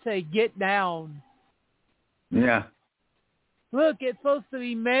on you and say, get down. Yeah. Look, it's supposed to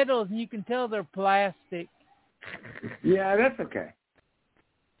be metals, and you can tell they're plastic. Yeah, that's okay.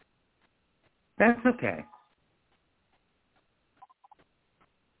 That's okay.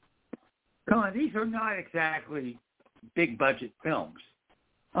 Come on, these are not exactly big budget films.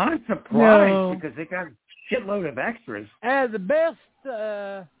 I'm surprised because they got a shitload of extras. The best,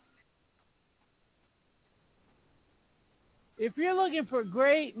 if you're looking for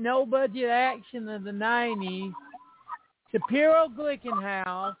great no-budget action of the 90s, Shapiro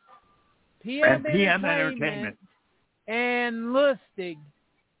Glickenhaus, PM Entertainment, and Lustig.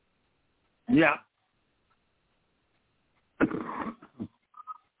 Yeah.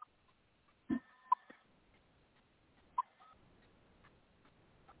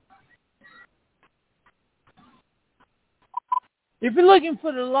 If you're looking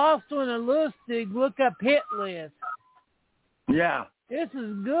for the lost one of Lustig, look up Hit List. Yeah. This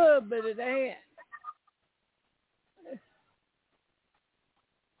is good, but it ain't.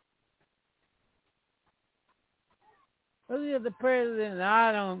 Look at the president.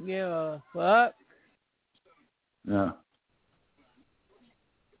 I don't give a fuck. Yeah.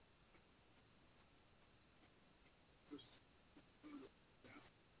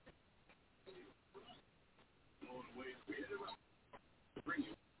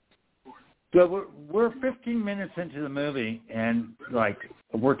 So we're 15 minutes into the movie, and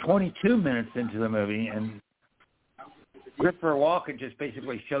we're 22 minutes into the movie, and Christopher Walken just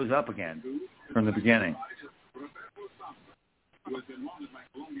basically shows up again from the beginning.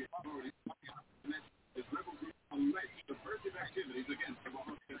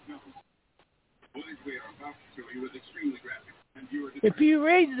 If you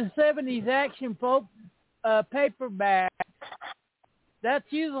read the 70s action paperback, that's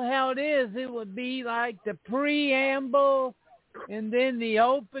usually how it is. It would be like the preamble and then the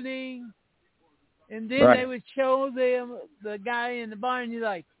opening, and then they would show them the guy in the bar, and you're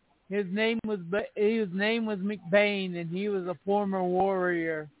like, his name was Mcbain, and he was a former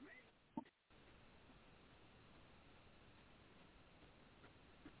warrior.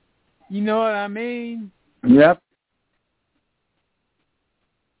 You know what I mean? Yep.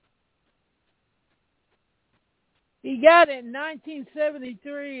 He got it in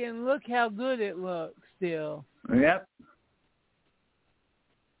 1973, and look how good it looks still. Yep.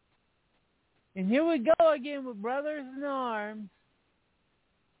 And here we go again with Brothers in Arms.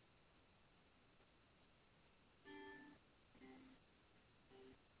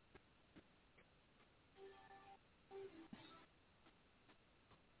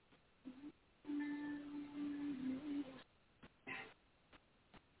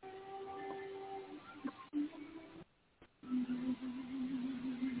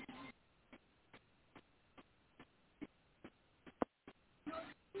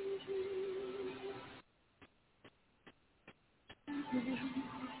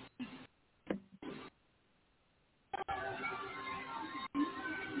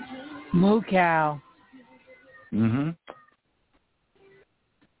 Moo cow. Mm-hmm.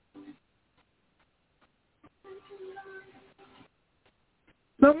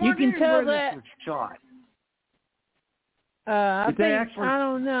 You can tell that. Was shot. I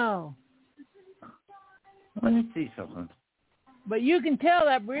don't know. Let me see something. But you can tell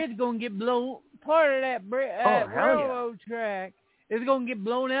that bridge is going to get blown. Part of that railroad track is going to get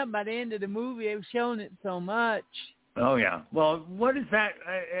blown up by the end of the movie. They've shown it so much. Oh, yeah. Well, what is that?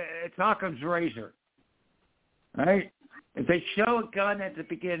 It's Occam's razor, right? If they show a gun at the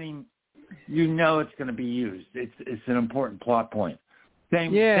beginning, you know it's going to be used. It's an important plot point.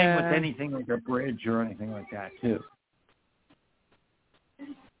 Same with anything like a bridge or anything like that, too.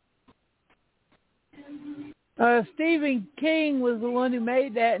 Stephen King was the one who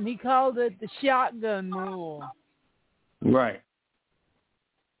made that, and he called it the shotgun rule. Right.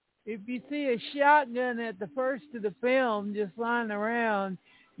 If you see a shotgun at the first of the film just lying around,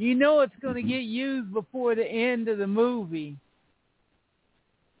 you know it's going to get used before the end of the movie.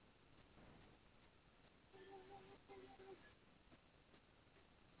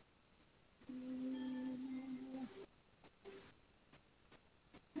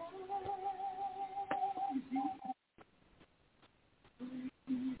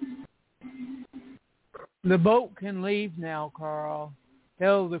 The boat can leave now, Carl.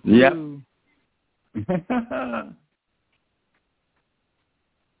 Tell the crew. Yep.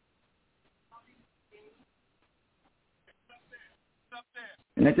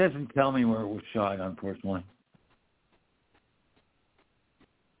 And it doesn't tell me where it was shot, unfortunately.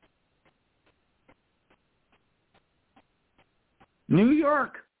 New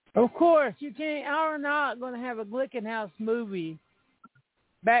York. Of course, you can't. Are not going to have a Glickenhaus movie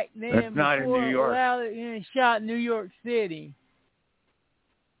back then. That's not in New York. It shot in New York City.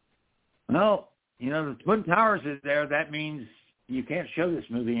 Well, the Twin Towers is there. That means you can't show this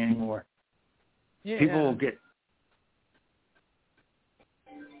movie anymore. Yeah. People will get...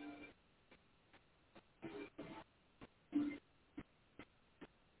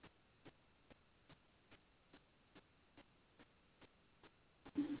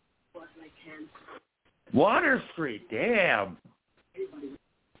 Water Street, damn.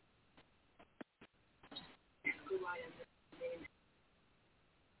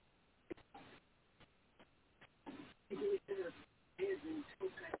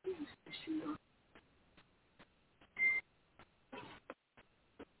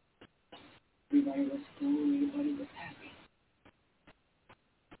 Everybody was cool, everybody was happy.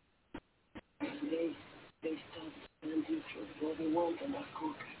 Today, they stopped standing for what they want and not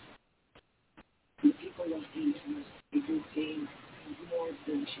conquer. The people are dangerous. They do things more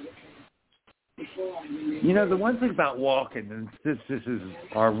than children. Before I remember... The one thing about Walken, and this is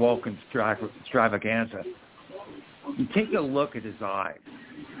our Walken extravaganza, you take a look at his eyes.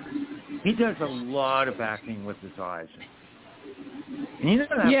 He does a lot of acting with his eyes. And that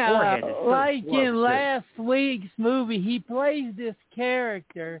forehead is so like close, in last week's movie, he plays this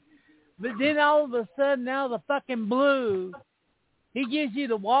character, but then all of a sudden, now the fucking blue, he gives you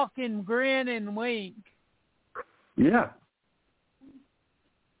the Walken grin and wink. Yeah.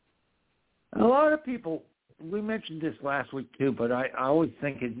 A lot of people, we mentioned this last week too, but I always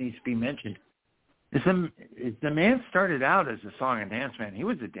think it needs to be mentioned. The man started out as a song and dance man. He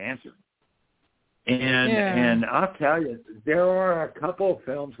was a dancer. And I'll tell you, there are a couple of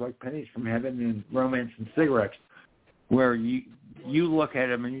films like Pennies from Heaven and Romance and Cigarettes where you look at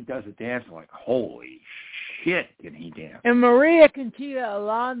him and he does a dance like, holy shit, can he dance? And Maria Conchita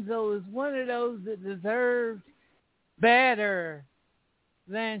Alonso is one of those that deserves better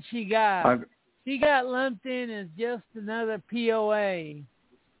than she got. She got lumped in as just another POA.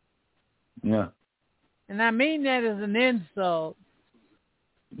 Yeah. And I mean that as an insult.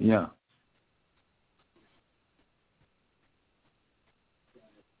 Yeah.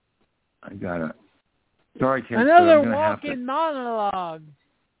 I got it. Sorry, Tim. Another Walken monologue.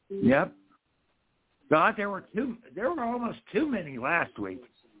 Yep. God, there were almost too many last week.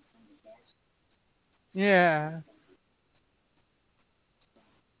 Yeah.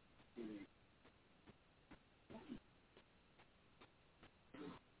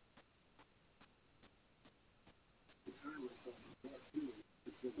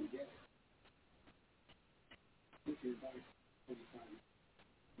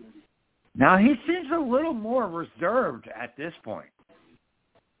 Now, he seems a little more reserved at this point.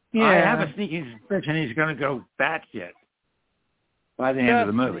 Yeah. I have a sneaking suspicion he's going to go batshit by the end of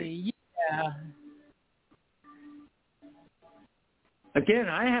the movie. Yeah. Again,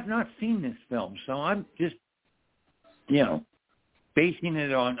 I have not seen this film, so I'm just, basing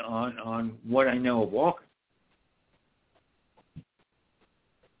it on what I know of Walken.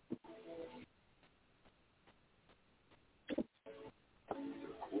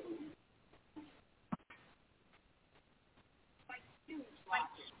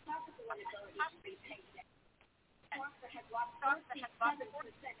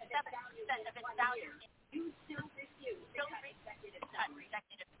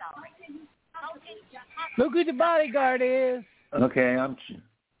 Look who the bodyguard is. Okay,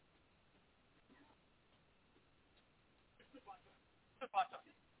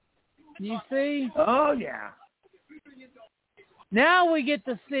 You see? Oh, yeah. Now we get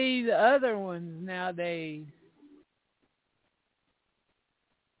to see the other ones nowadays.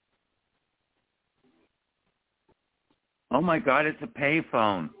 Oh, my God, it's a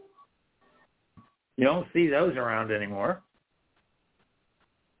payphone. You don't see those around anymore.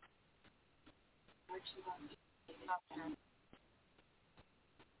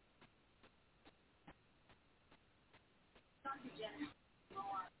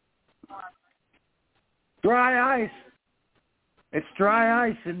 Dry ice. It's dry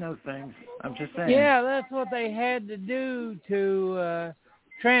ice in those things. I'm just saying. Yeah, that's what they had to do to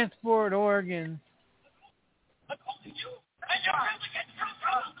transport organs.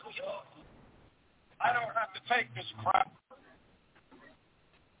 I don't have to take this crap.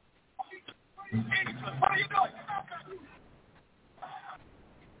 What are you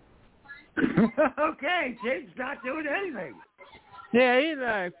doing? Okay, Jake's not doing anything. Yeah, he's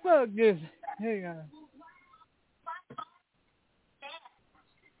like, fuck this. Hang on.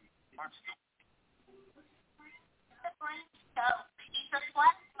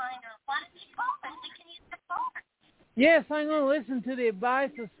 Yes, I'm going to listen to the advice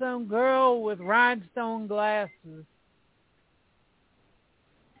of some girl with rhinestone glasses.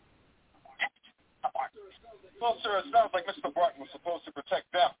 Well, sir, it sounds like Mr. Barton was supposed to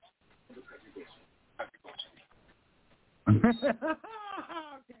protect them. Okay,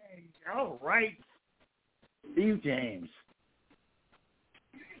 all right. Steve James.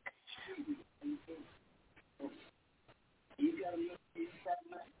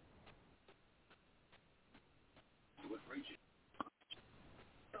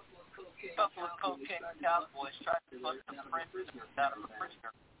 Couple of cocaine cowboys tried to bust the prisoners out of a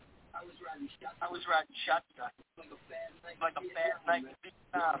prisoner. I was riding shotgun. Like a bad night to be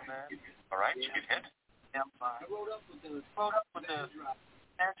found, man. All right, you get hit? Yeah, I'm fine. I rode up with the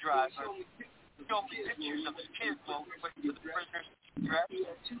hand driver. Showed me pictures of his kids while we waiting for the prisoners to dress. He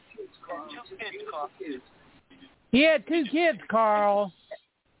had two kids, Carl. He had 2 kids, Carl.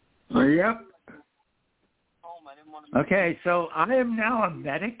 Yep. Okay, so I am now a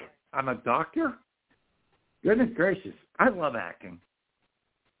medic. I'm a doctor. Goodness gracious, I love acting.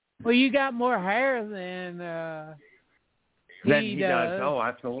 Well, you got more hair than he does. Oh,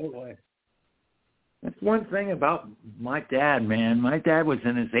 absolutely. That's one thing about my dad, man. My dad was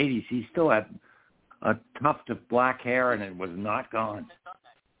in his 80s. He still had a tuft of black hair, and it was not gone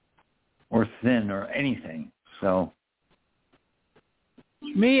or thin or anything. So,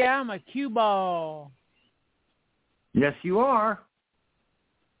 me, I'm a cue ball. Yes, you are.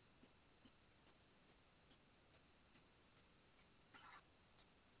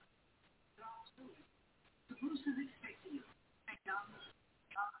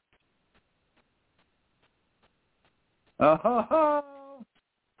 Oh,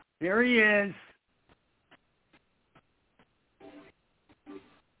 here he is.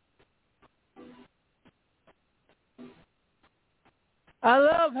 I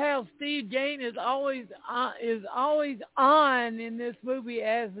love how Steve James is always on in this movie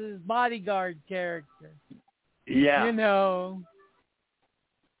as his bodyguard character. Yeah. You know.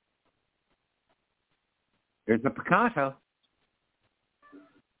 There's a Picasso.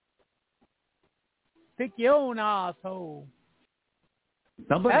 Pick your own asshole.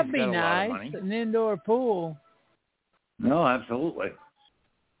 Somebody's That'd be got a nice. lot of money. An indoor pool. No, absolutely.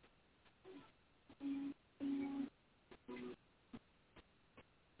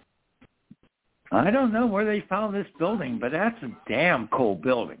 I don't know where they found this building, but that's a damn cool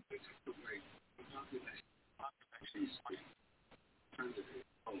building.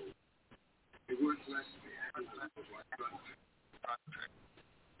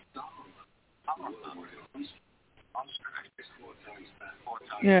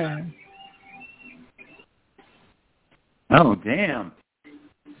 Yeah. Oh, damn.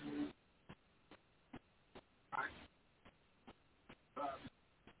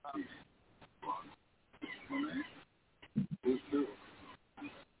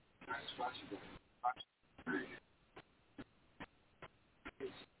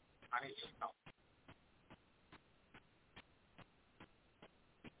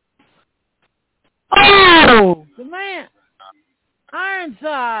 Oh, the man.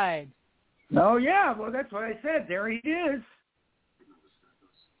 Ironside. Oh, yeah. Well, that's what I said. There he is.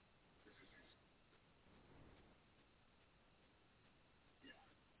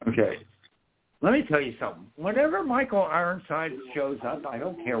 Okay. Let me tell you something. Whenever Michael Ironside shows up, I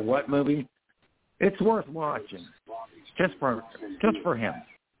don't care what movie, it's worth watching. Just for him.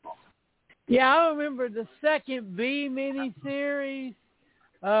 Yeah, I remember the second B miniseries.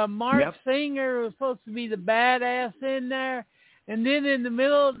 Mark Singer was supposed to be the badass in there. And then in the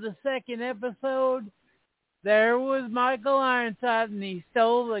middle of the second episode, there was Michael Ironside, and he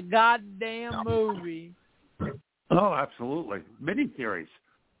stole the goddamn movie. Oh, absolutely. Miniseries.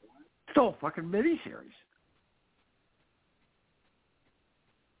 Stole fucking miniseries.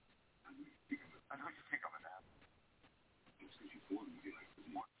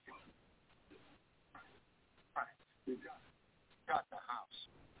 Got the house.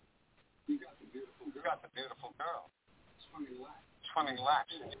 You got the beautiful girl. Swimming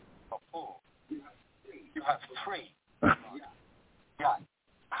laps in a pool. You have 3. Yeah.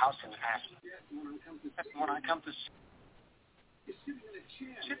 A house in Aspen. When I come to see, you're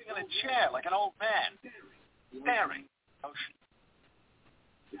sitting in a chair like an old man, staring. Ocean.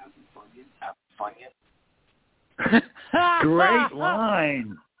 You having fun yet? Great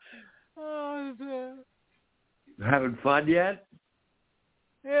line. Oh, Having fun yet?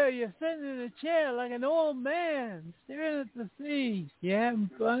 yeah, you're sitting in a chair like an old man, staring at the sea. You having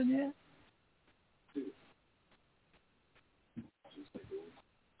fun yet?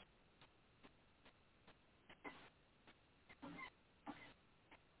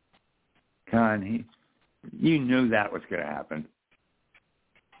 Con, You knew that was going to happen.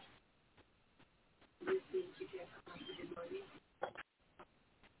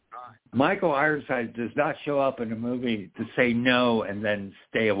 Michael Ironside does not show up in a movie to say no and then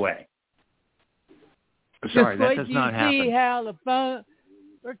stay away. Sorry, that does not happen. See how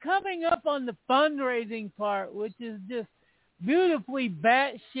we're coming up on the fundraising part, which is just beautifully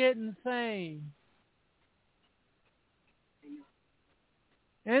batshit insane.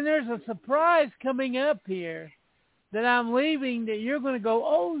 And there's a surprise coming up here that I'm leaving that you're going to go,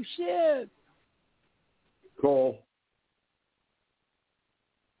 oh, shit. Cool.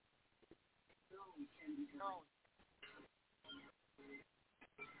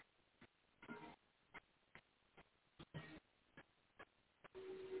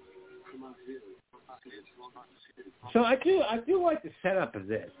 So I do like the setup of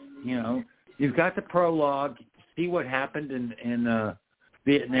this. You know, you've got the prologue, see what happened in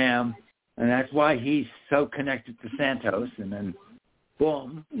Vietnam, and that's why he's so connected to Santos, and then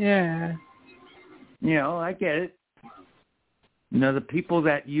boom. Yeah. You know, I get it. You know, the people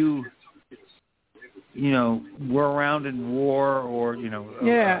that you know, were around in war or, you know.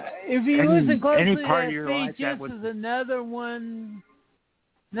 Yeah, if you listen closely any to part that of your speech, life, this is another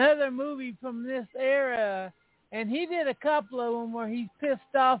movie from this era, and he did a couple of them where he's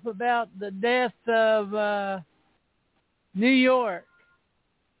pissed off about the death of New York.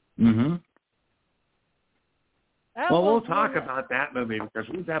 Mm-hmm. Well, we'll talk about about that movie because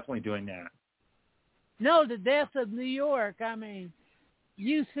we're definitely doing that. No, the death of New York. I mean,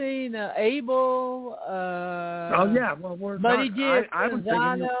 you seen Abel? Oh yeah, well we're Buddy not. I was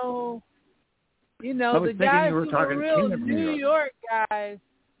thinking you know, the guys you were who talking were real King of New York guys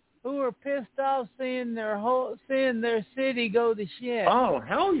who were pissed off seeing their city go to shit. Oh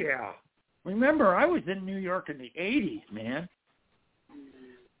hell yeah! Remember, I was in New York in the '80s, man.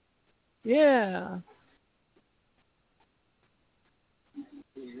 Yeah.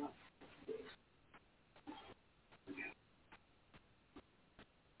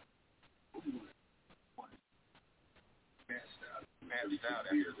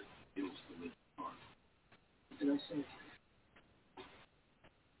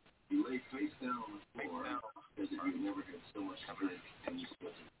 You lay face down on the floor as if you never had so much strength and you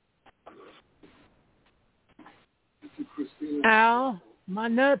sweated. Ow, my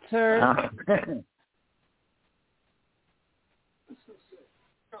nuts hurt.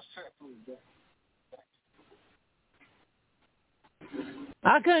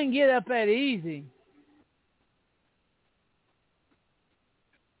 I couldn't get up that easy.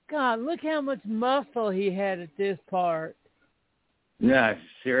 God, look how much muscle he had at this part. Yeah,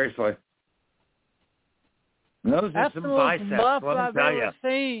 seriously. Those That's are some the most biceps. buff Let me I've tell ever you.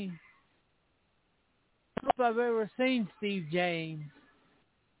 seen. Most I've ever seen Steve James.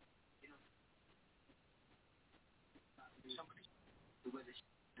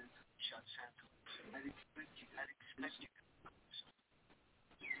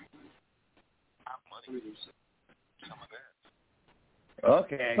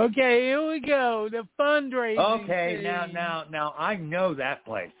 Okay. Okay, here we go. The fundraising. Okay, scene. now I know that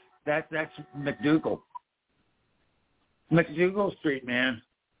place. That's McDougal. McDougal Street, man.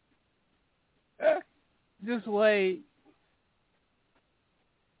 Just wait.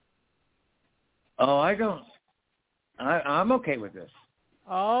 Oh, I'm okay with this.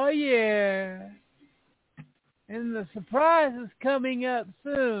 Oh, yeah. And the surprise is coming up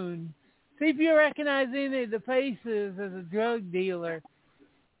soon. See if you recognize any of the faces as a drug dealer.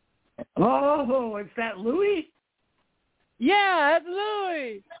 Oh, it's that Louis? Yeah, that's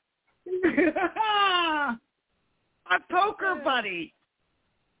Louis. My poker buddy.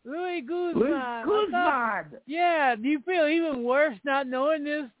 Louis Guzman. Guzman. Yeah, do you feel even worse not knowing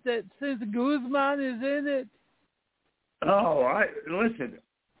this, that since Guzman is in it? Oh, listen,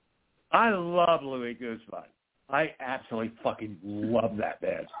 I love Louis Guzman. I absolutely fucking love that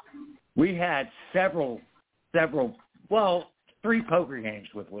man. We had several, 3 poker games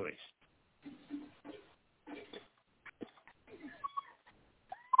with Louis.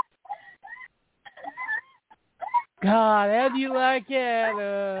 God, how do you like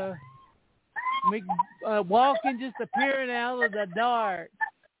that? Walken just appearing out of the dark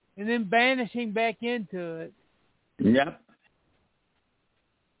and then vanishing back into it. Yep.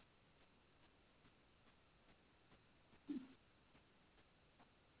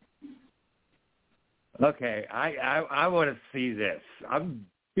 Okay, I want to see this. I'm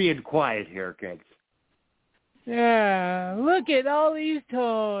being quiet here, kids. Yeah, look at all these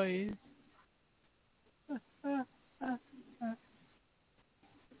toys.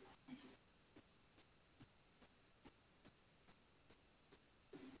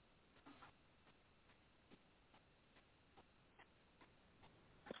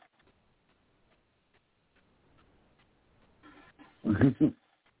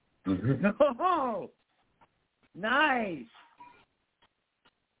 Oh, nice.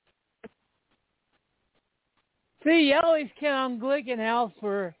 See, you always count on Glickenhaus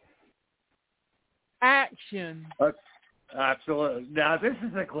for action. Absolutely. Now, this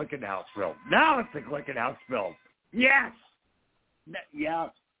is a Glickenhaus film. Now it's a Glickenhaus film. Yes! Yeah,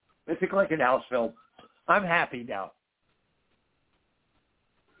 it's a Glickenhaus film. I'm happy now.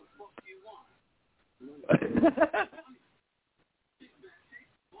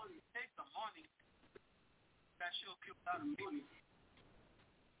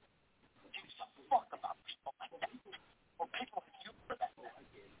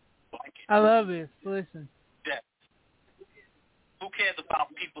 I love this. Listen. Yeah. Who cares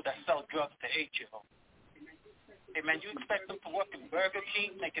about people that sell drugs to 8-year-olds? Hey man, you expect them to work in Burger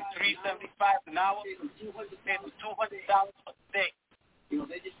King, making $3.75 an hour, pay them $200 a day?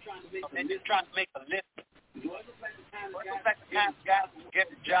 They're just trying to make a living. What looks like the kind of guys who get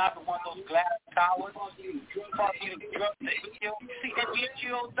a job in one of those glass towers, partying drugs to 8-year-olds? You see any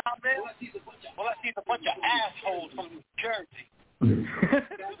 8-year-olds down there? Well, I see a bunch of assholes from New Jersey.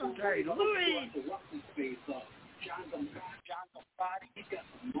 Sorry, Louis. John Body. He's got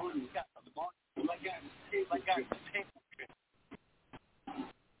some money. Like I said,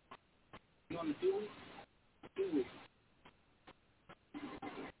 you want to do it? Do it.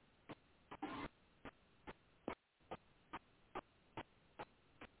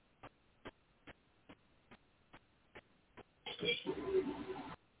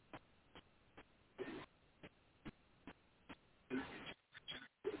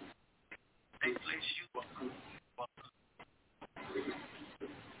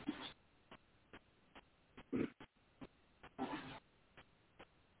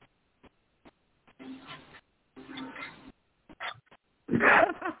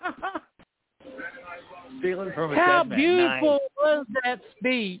 Stealing from a How dead man. beautiful Nice. was that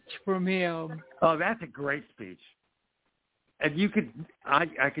speech from him? Oh, that's a great speech. And you could,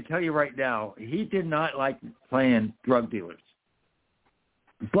 I could tell you right now, he did not like playing drug dealers.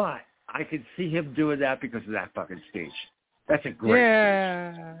 But I could see him doing that because of that fucking speech. That's a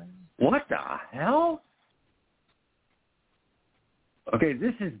great speech. What the hell? Okay,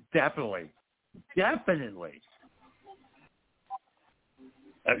 this is definitely a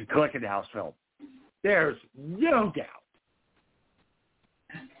Glickenhaus film. There's no doubt.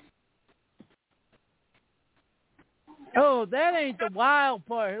 Oh, that ain't the wild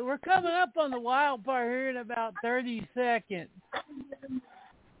part. We're coming up on the wild part here in about 30 seconds.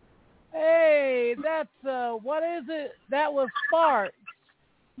 Hey, that's, what is it? That was Sparks.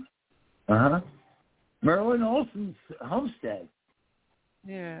 Uh-huh. Merlin Olsen's homestead.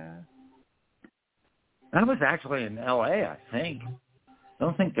 Yeah. That was actually in L.A., I think. I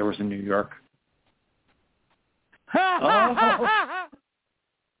don't think there was in New York. Oh.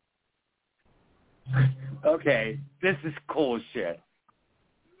 Okay, this is cool as shit.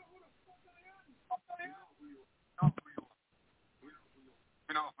 You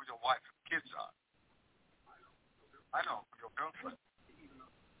know who your wife and kids are. I know who your girlfriend.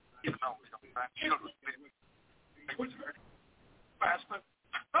 Even though we don't have children. They was hurt. Bastard.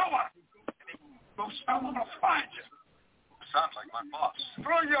 No one. Go someone will find you. Sounds like my boss.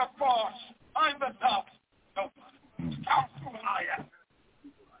 Screw your boss. I'm the top. Nobody. How who I am.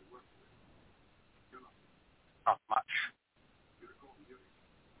 Not much.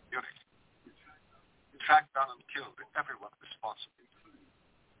 Unit. Tracked down and killed everyone responsible,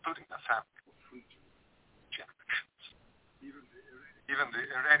 including the family. Generations. Even the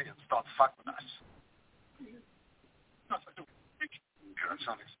Iranians don't fuck with us. Nothing to do with you're a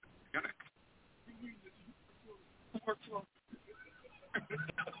Sonic unit. Workflow.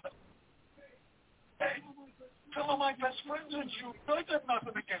 Hey, some of my best friends and you, I got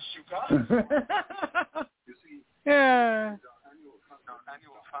nothing against you guys. Yeah.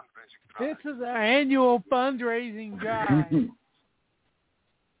 Annual fundraising drive. This is our annual fundraising drive. This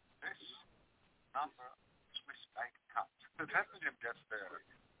number is Swiss bank account. The 10 million gets there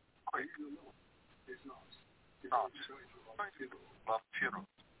quick. Not quite love funeral.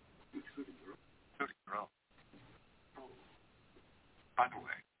 Including your own. By the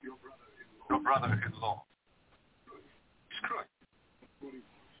way, your brother-in-law is screwing.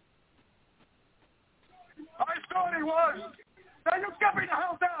 I thought he was. Now you get me the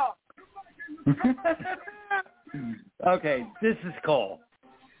hell down. Okay, this is cool.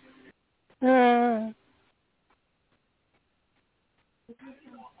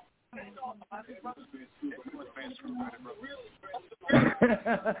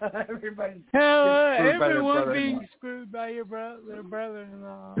 Everyone being screwed by their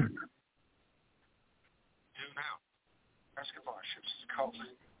brother-in-law. Do now. Basketball ships is cold.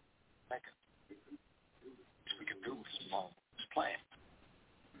 What we can do is play.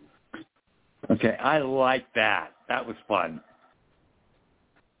 Okay, I like that. That was fun.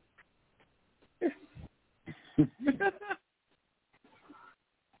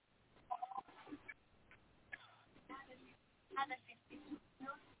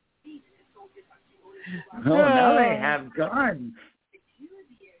 Oh, now they have guns.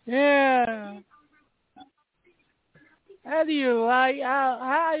 Yeah. How do you like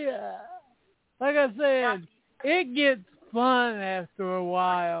like I said, it gets fun after a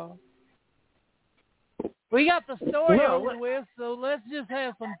while. We got the story over with, so let's just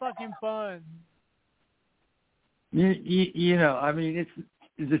have some fucking fun. You know, I mean, it's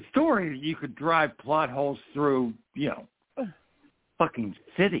the story you could drive plot holes through, you know, fucking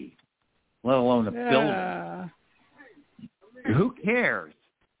city, let alone a building. Who cares?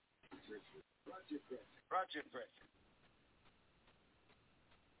 Roger, Brett.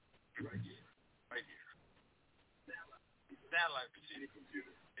 Right here. Satellite receiver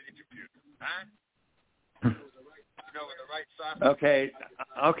computer. Any computer. Huh? You know, with the right side. Okay.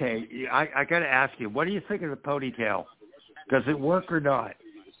 I got to ask you, what do you think of the ponytail? Does it work or not?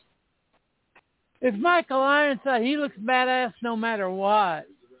 It's Michael Ironside. He looks badass no matter what.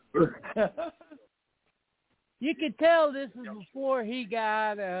 You could tell this is before he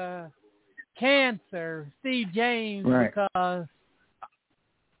got cancer, Steve James, right. Because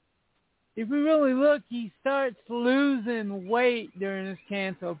if we really look, he starts losing weight during his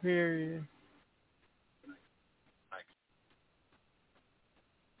cancer period.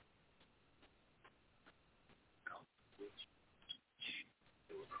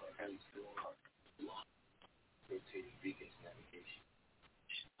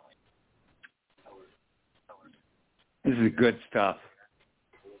 This is good stuff.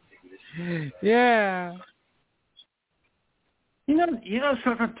 Yeah. You know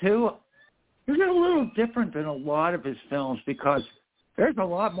something too? This is a little different than a lot of his films because there's a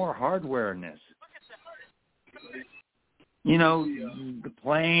lot more hardware in this. You know, the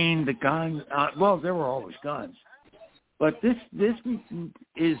plane, the gun. Well, there were always guns, but this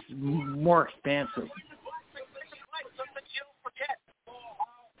is more expansive.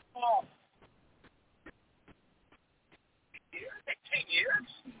 18 years?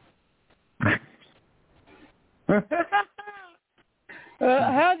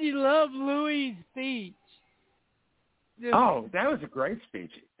 How do you love Louis' speech? Oh, that was a great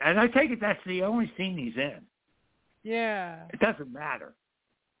speech. And I take it that's the only scene he's in. Yeah. It doesn't matter.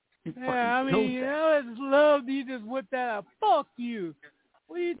 I mean, I just love you just whip that out. Fuck you.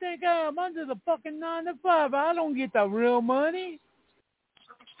 What do you think I'm under the fucking 9 to 5? I don't get the real money.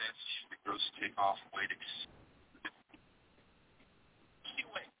 Circumstances, the girls take off, waiting.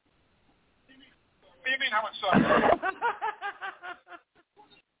 What do you mean how it sucks?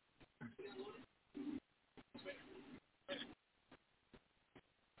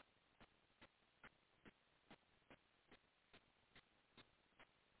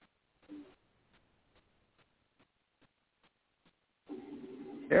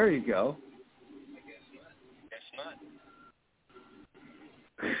 There you go. Guess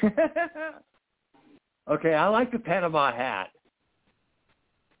not. Okay, I like the Panama hat.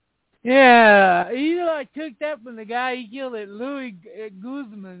 Yeah, he like took that from the guy he killed at Louis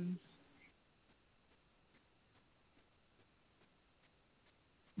Guzman's.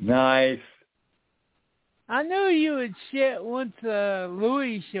 Nice. I knew you would shit once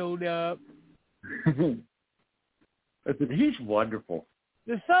Louis showed up. Listen, he's wonderful.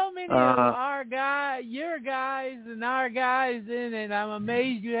 There's so many of our guys, your guys, and our guys in it. I'm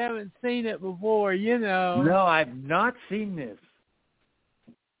amazed you haven't seen it before, you know. No, I've not seen this.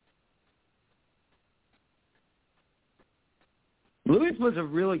 Louis was a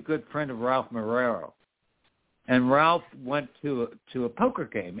really good friend of Ralph Marrero. And Ralph went to a poker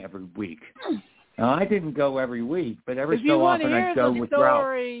game every week. Now, I didn't go every week, but every so often I'd go with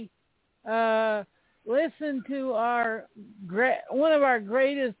story, Ralph. Listen to our one of our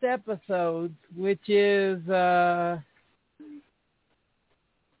greatest episodes, which is Day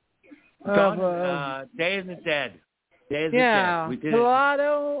of the Dead. Day of the Dead. We did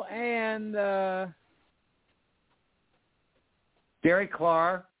Pilato and Gary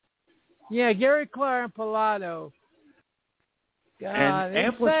Clark. Yeah, Gary Clark and Pilato. God, and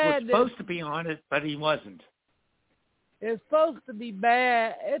Amplis was supposed to be on it, but he wasn't. It's supposed to be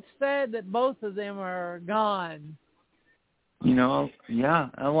bad. It's sad that both of them are gone. You know, yeah.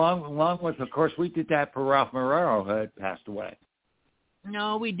 Along with, of course, we did that for Ralph Marrero, who had passed away.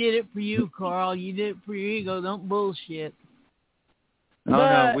 No, we did it for you, Carl. You did it for your ego. Don't bullshit.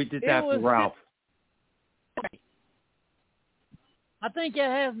 No, we did that for Ralph. I think it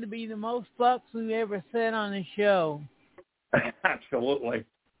has to be the most fucks we've ever said on the show. Absolutely.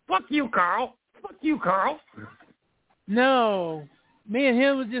 Fuck you, Carl. Fuck you, Carl. No. Me and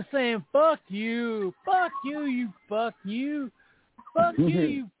him was just saying, fuck you. Fuck you, you fuck you. Fuck you,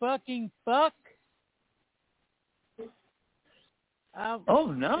 you fucking fuck. Oh,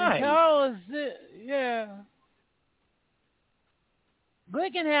 nice. Carl is, yeah.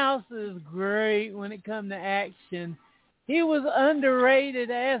 Glickenhaus is great when it comes to action. He was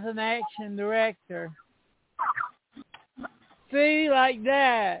underrated as an action director. See, like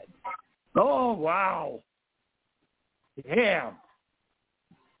that. Oh, wow. Yeah.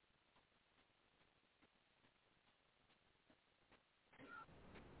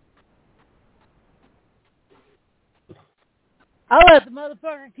 I let the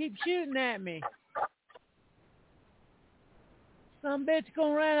motherfucker keep shooting at me. Some bitch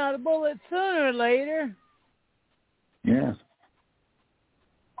gonna run out of bullets sooner or later. Yeah.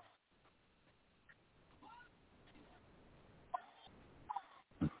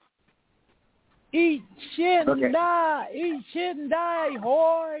 Eat shit and die. Eat shit and die,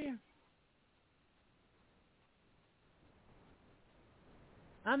 whore.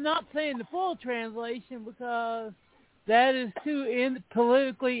 I'm not saying the full translation because that is too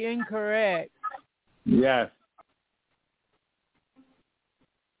politically incorrect. Yes.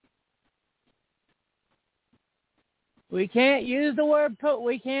 We can't use the word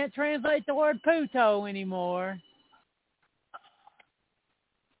we can't translate the word puto anymore.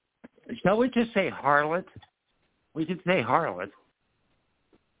 Shall we just say harlot? We could say harlot.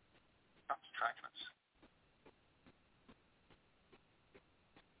 That's tracking us.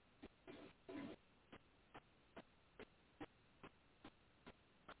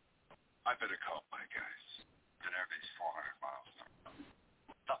 I better call my guys. Minerva's 400 miles north.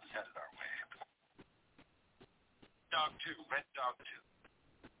 Something's headed our way. Dog 2, Red Dog 2.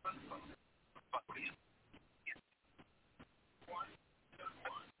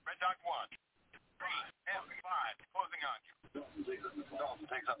 Red Dog 1. M5, closing on you. Dalton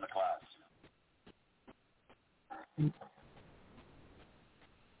takes up the class.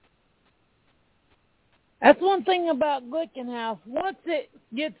 That's one thing about Glickenhaus. Once it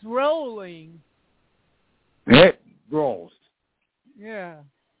gets rolling, it rolls. Yeah.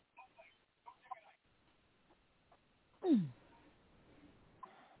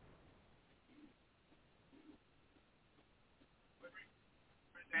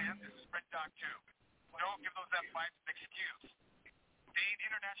 Dan, this is Red Dog 2. Don't give those F5s an excuse. Stay in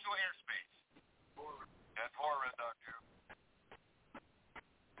international airspace. That's 4, Red Dog 2.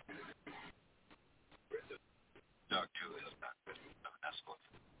 Dog 2 is not an escort.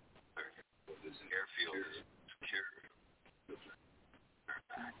 This airfield is secure.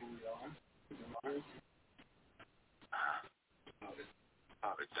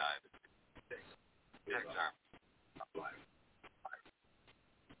 Oh, it died. Tech time.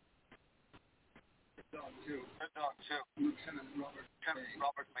 Red Dog 2. Lieutenant Robert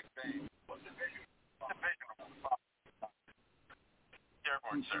Mcbain. Division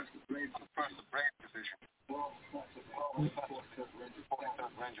Airborne, sir. First, the Brave Division. 43rd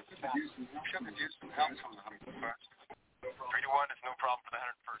Range of Attack. Should have used some help from the 101st. 3 to 1 is no problem for the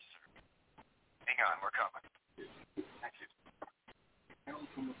 101st, sir. Hang on, we're coming. Thank you.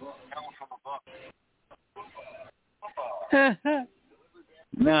 Hell from above.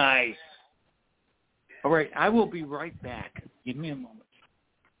 Nice. All right, I will be right back. Give me a moment.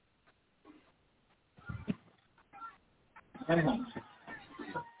 Hang on.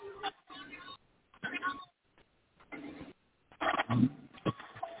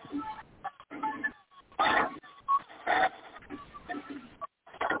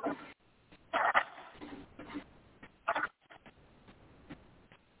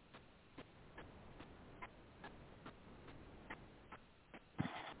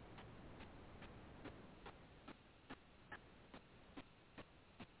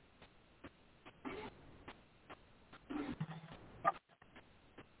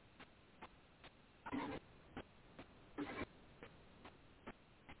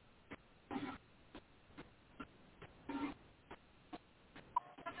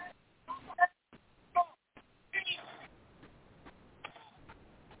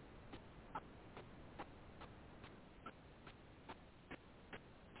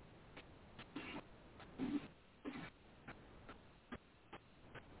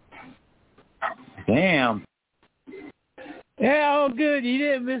 Damn. Yeah, oh good. You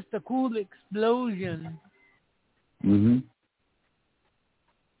didn't miss the cool explosion. Mm-hmm.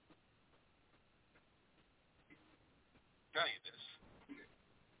 Tell you this.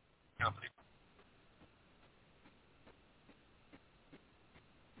 Company.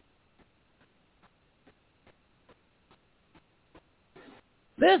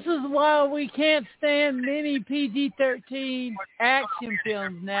 This is why we can't stand many PG-13 action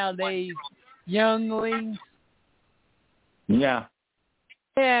films nowadays, younglings. Yeah.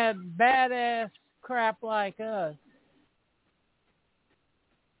 They have badass crap like us.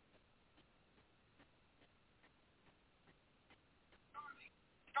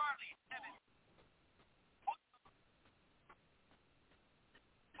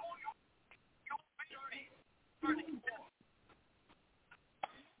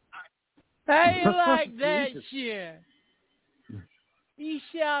 How you like that shit? He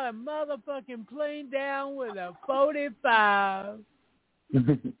shot a motherfucking plane down with a 45.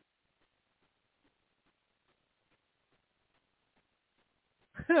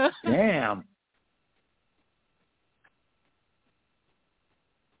 Damn.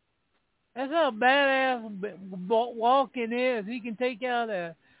 That's how badass Walken is. He can take out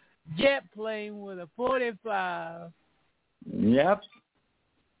a jet plane with a 45. Yep.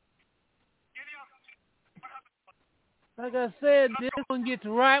 Like I said, this one gets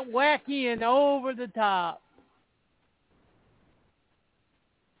right wacky and over the top.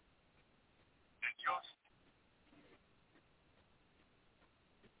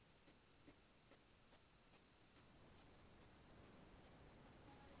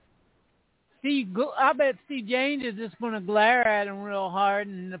 I bet Steve James is just going to glare at him real hard,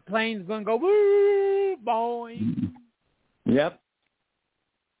 and the plane's going to go, woo, boing. Yep.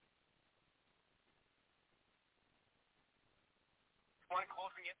 One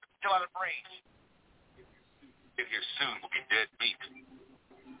closing in, still out of range. Get here soon, we'll be dead meat.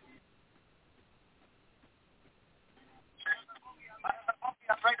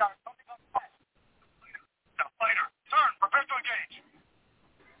 Radar, something on fire. The fighter, turn, prepare to engage.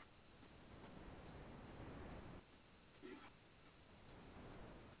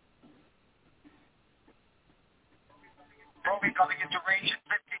 Roby coming into range in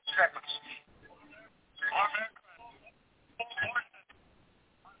 15 seconds.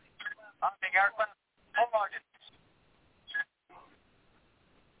 Arming aircraft, full margin.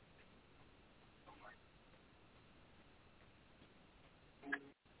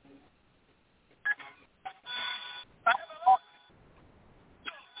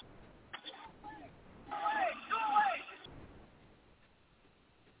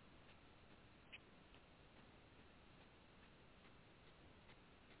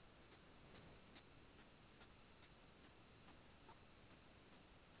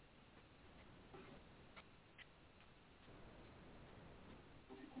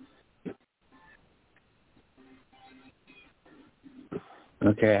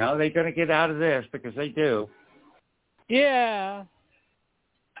 Okay, how are they going to get out of this? Because they do. Yeah.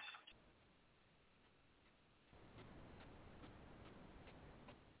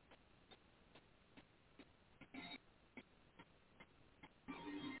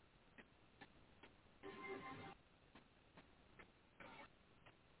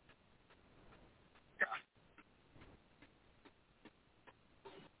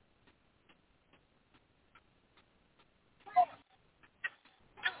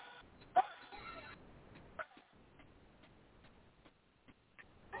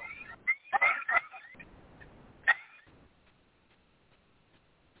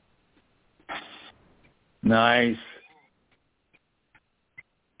 Nice.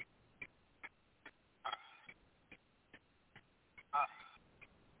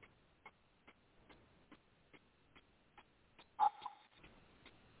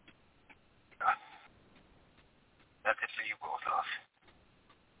 That's it for you both off.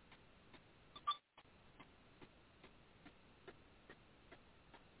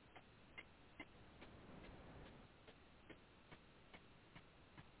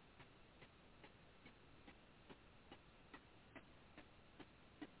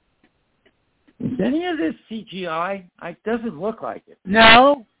 Is any of this CGI? It doesn't look like it.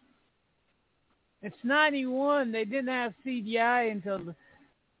 No. It's 91. They didn't have CGI until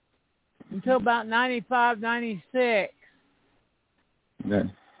about 95, 96. Yeah.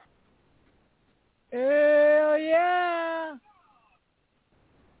 Hell yeah.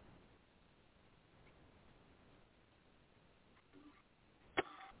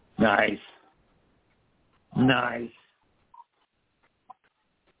 Nice. Nice.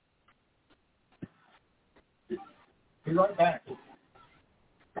 Be right back.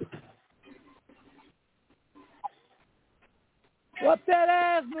 Whoop that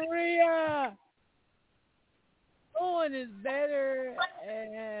ass, Maria. Owen is better.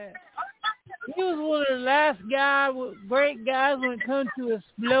 He was one of the last great guys when it comes to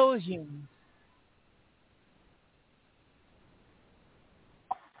explosions.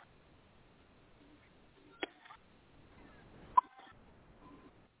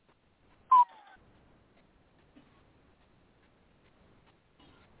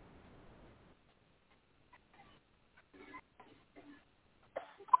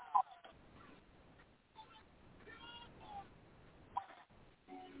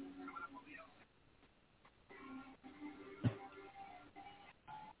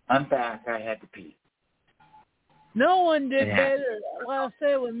 I'm back. I had to pee. No one did better. Well, I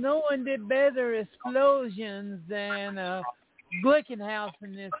said, well, no one did better explosions than Glickenhaus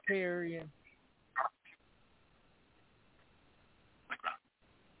in this period.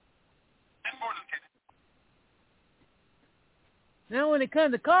 Now, when it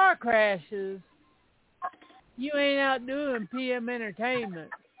comes to car crashes, you ain't out doing PM Entertainment.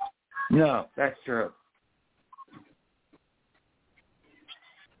 No, that's true.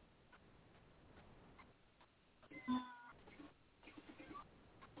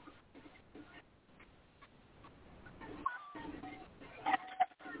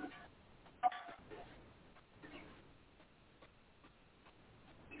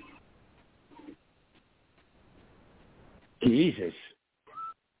 Jesus.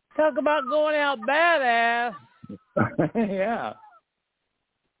 Talk about going out badass. Yeah.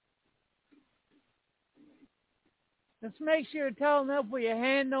 Just make sure you're tall enough where your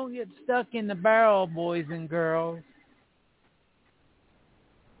hand don't get stuck in the barrel, boys and girls.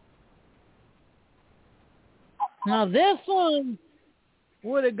 Now this one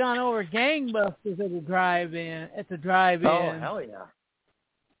would have gone over gangbusters at the drive-in. Oh, hell yeah.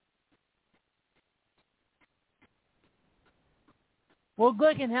 Well,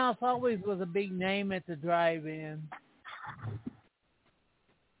 Glickenhaus always was a big name at the drive-in.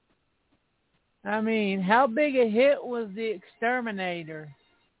 I mean, how big a hit was The Exterminator?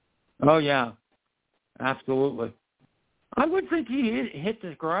 Oh, yeah. Absolutely. I would think he hit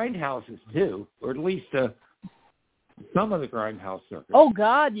the grindhouses, too, or at least some of the grindhouse circuits. Oh,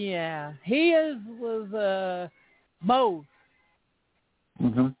 God, yeah. He was both.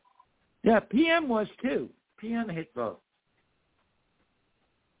 Mm-hmm. Yeah, PM was, too. PM hit both.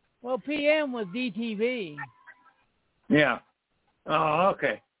 Well, PM was DTV. Yeah. Oh,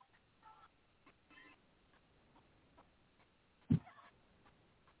 okay.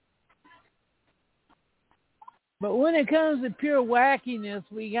 But when it comes to pure wackiness,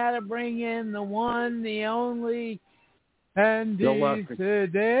 we got to bring in the one, the only, Andy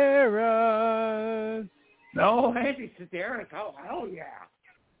Sedaris. No, Andy Sedaris. Oh, hell yeah.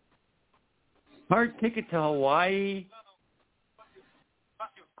 Hard Ticket to Hawaii.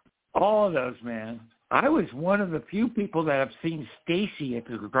 All of those, man. I was one of the few people that have seen Stacy at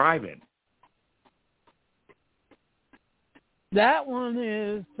the drive-in. That one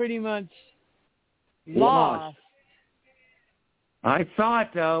is pretty much lost. I saw it,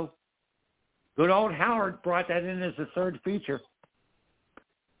 though. Good old Howard brought that in as a third feature.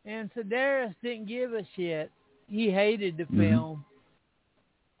 And Sedaris didn't give a shit. He hated the film.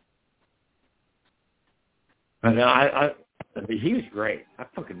 And he was great. I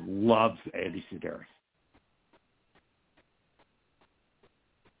fucking loved Andy Sedaris.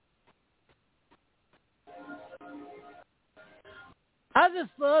 I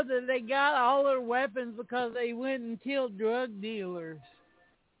just love that they got all their weapons because they went and killed drug dealers.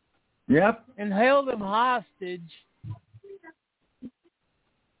 Yep. And held them hostage.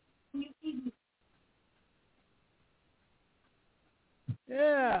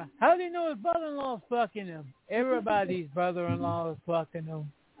 Yeah. How do you know his brother-in-law is fucking him? Everybody's brother-in-law is fucking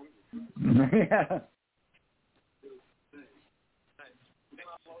him. Yeah.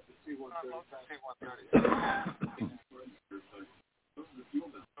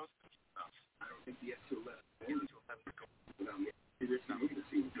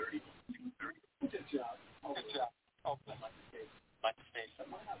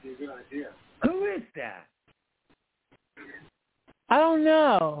 Who is that? I don't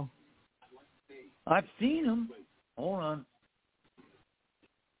know. I've seen him. Hold on.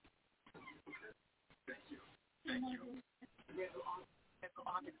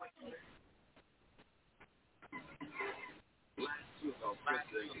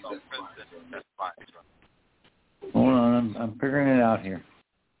 Hold on, I'm figuring it out here.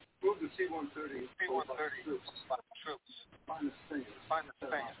 Move the C-130. C-130 troops. Find the Stingers.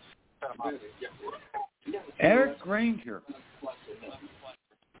 Eric Granger.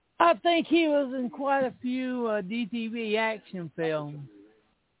 I think he was in quite a few DTV action films.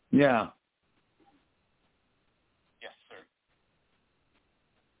 Yeah. Yes, sir.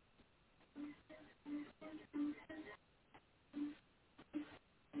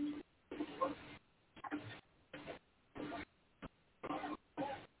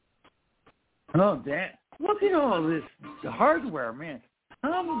 Oh, Dan. Look at all this hardware, man.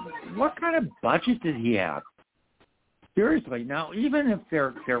 What kind of budget did he have? Seriously, now even if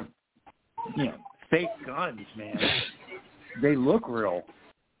they're fake guns, man, they look real.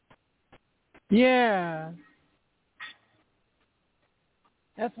 Yeah.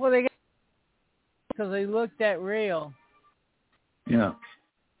 That's what they got because they looked that real. Yeah.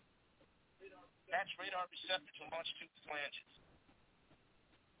 Match radar receptor to launch two flanges.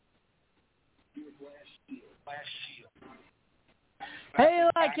 Flash shield. Hey,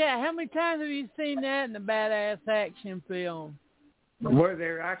 like that. How many times have you seen that in a badass action film? Where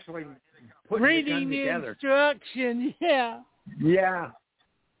they're actually putting Reading the the gun together. instruction, yeah. Yeah.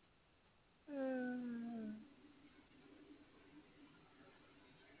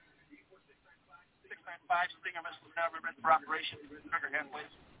 695 Stinger missile now ready for operation. Trigger halfway.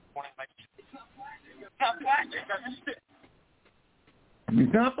 Warning light. Not flashing. I missed it.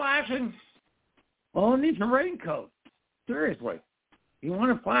 He's not flashing. All it needs a raincoat. Seriously. You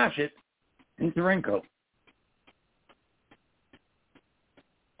want to flash it, it needs a raincoat.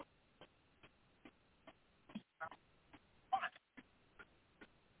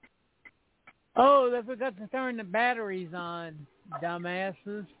 Oh, they forgot to turn the batteries on,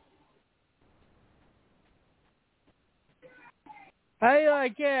 dumbasses. Hey,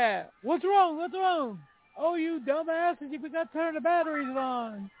 like that. What's wrong? What's wrong? Oh, you dumbasses, you forgot to turn the batteries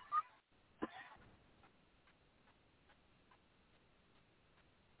on.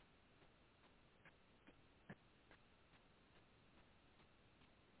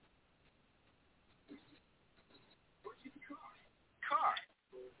 Car.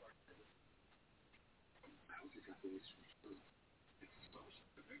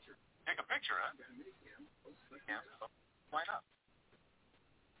 Take a picture, huh? Yeah. Why not?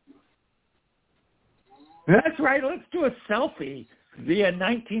 That's right. Let's do a selfie via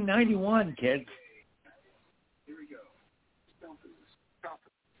 1991, kids. Here we go.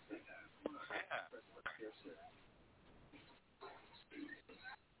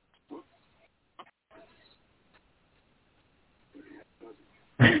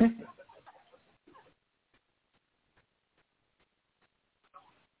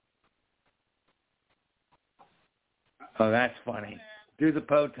 Oh, that's funny. Do the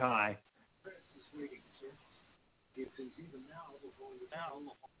bow tie.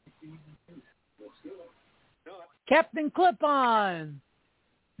 Captain Clip-On.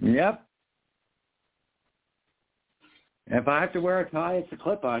 Yep. If I have to wear a tie, it's a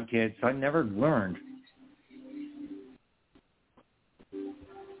clip-on, kids. I never learned.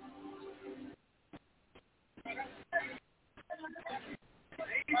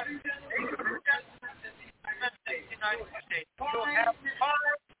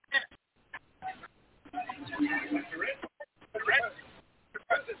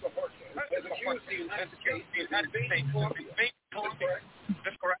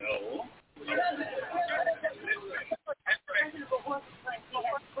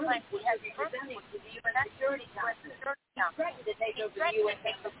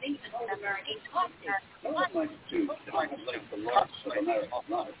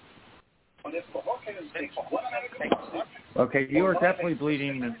 Okay, you are definitely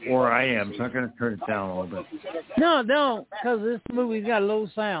bleeding, or I am, so I'm going to turn it down a little bit. No, don't, because this movie's got low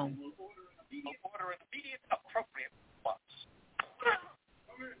sound. Order immediate appropriate response.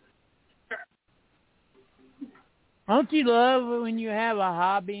 Don't you love it when you have a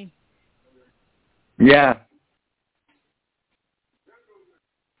hobby? Yeah.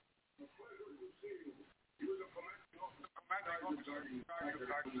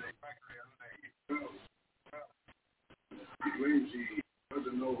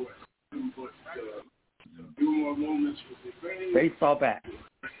 Baseball bat.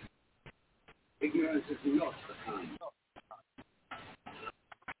 Ignorance is not a kind.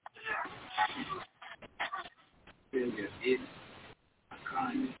 Failure is a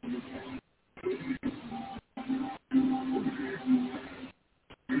kind.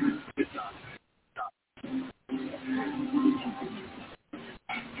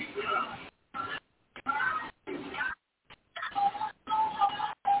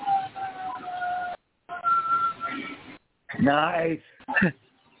 Nice.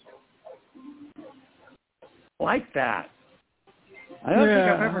 Like that. I don't think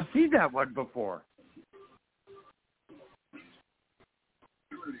I've ever seen that one before.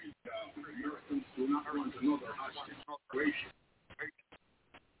 Americans do not want another hostage situation.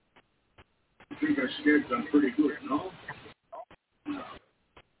 I think I scared them pretty good, no?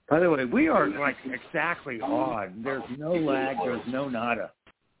 By the way, we are like exactly on. There's no lag. There's no nada.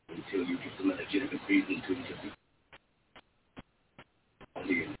 Until you get some legitimate reason to intervene.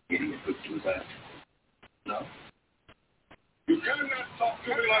 Only an idiot could do that. No? You cannot talk to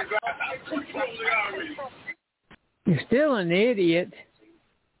me like that. I control the army. You're still an idiot.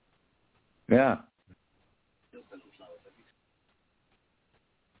 Yeah.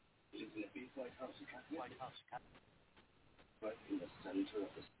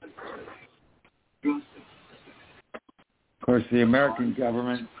 course, the American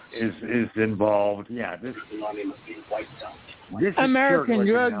government is involved. Yeah, this is American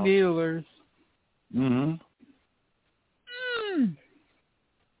drug Glickenhaus. dealers. Mm-hmm.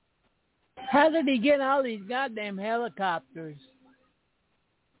 How did he get all these goddamn helicopters?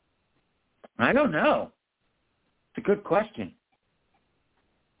 I don't know. It's a good question.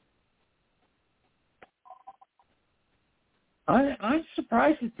 I'm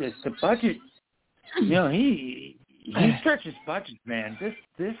surprised at this. The budget, he stretches budget, man.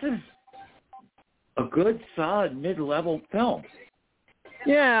 This is a good, solid, mid-level film.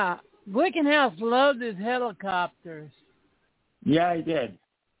 Yeah, Glickenhaus loved his helicopters. Yeah, he did.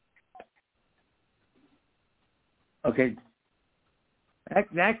 Okay,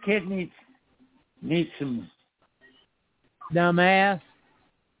 that kid needs some dumbass.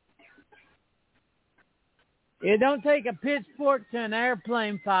 It don't take a pitchfork to an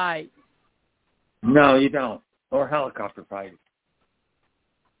airplane fight. No, you don't. Or helicopter fight.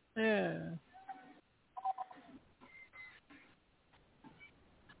 Yeah.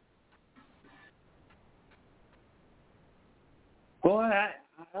 Boy,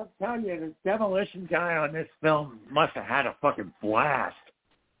 I'll tell you, the demolition guy on this film must have had a fucking blast.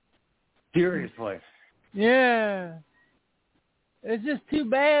 Seriously. Yeah. It's just too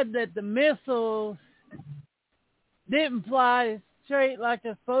bad that the missiles didn't fly straight like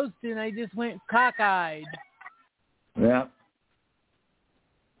they're supposed to, and they just went cockeyed. Yeah.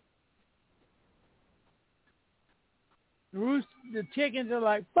 The chickens are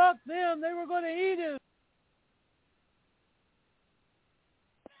like, fuck them, they were going to eat us.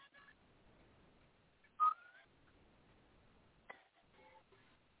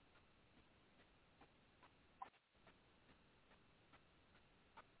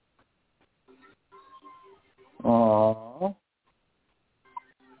 Aww.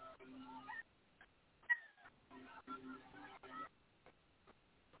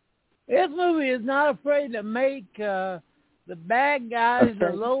 This movie is not afraid to make the bad guys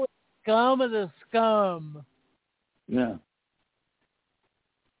the lowest scum of the scum. Yeah.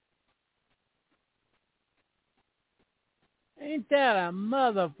 Ain't that a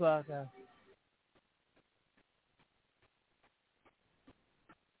motherfucker?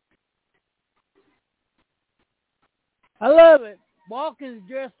 I love it. Walken's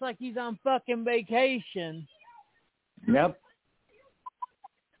dressed like he's on fucking vacation. Yep.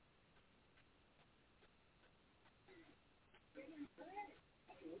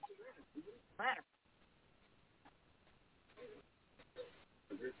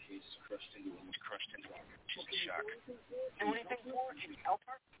 Crushed into shock. Do anything for her? Can you help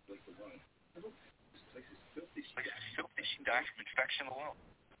her? Like the one. This place is filthy. She died from infection alone.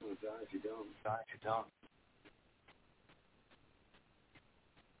 Well, die if you don't. Die if you don't.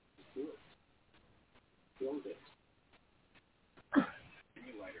 Just do it. Build it.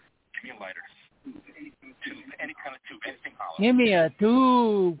 Give me a lighter. Tube. Any kind of tube. Anything hollow. Give me a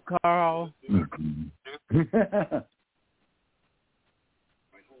tube, Carl.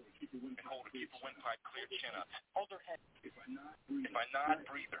 Keep the windpipe clear, chin up. Hold her head. If I nod,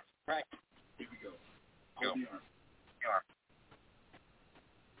 breathe her. Right. Here we go. Hold the arm.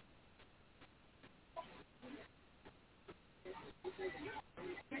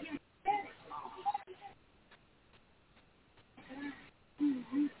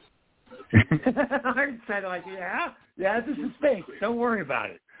 I said, like, yeah, this is fake. Don't worry about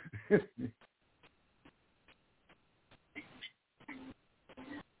it.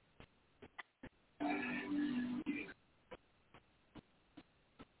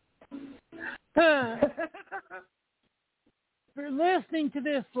 If you're listening to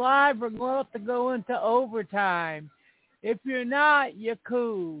this live, we're going to have to go into overtime. If you're not, you're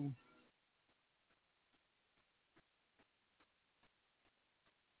cool.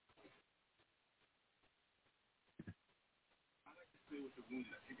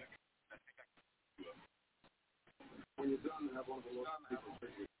 When you're done, have one of the local people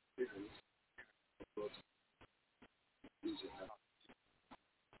take your chickens.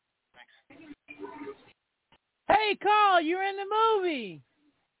 Hey, Carl, you're in the movie.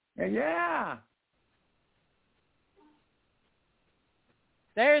 Yeah.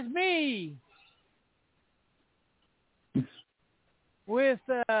 There's me. With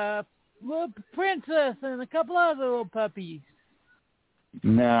little princess and a couple other little puppies.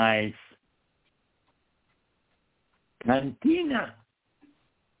 Nice. Cantina.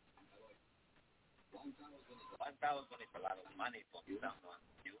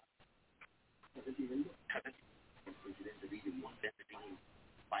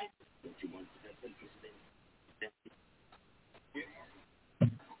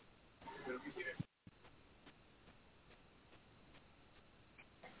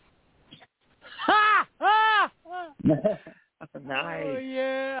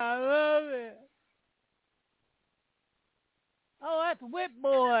 Yeah, I love it. Oh, that's Whip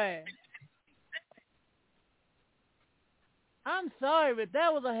Boy. I'm sorry, but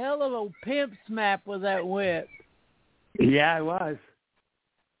that was a hell of a pimp smack with that whip. Yeah, it was.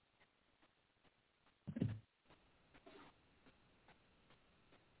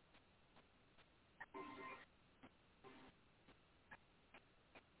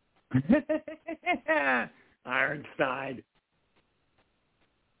 Ironside.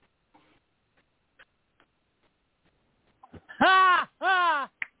 Ha ha!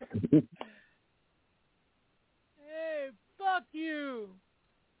 Hey, fuck you!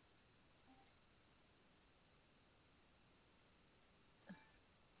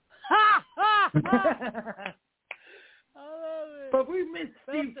 Ha ha ha! I love it. But we missed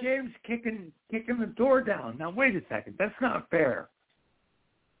Steve James kicking the door down. Now wait a second, that's not fair.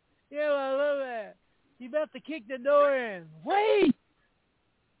 Yeah, I love that. You about to kick the door in. Wait!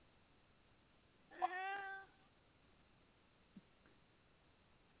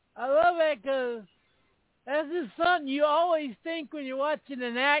 I love that because that's just something you always think when you're watching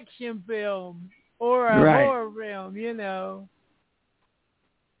an action film or a horror film, you know.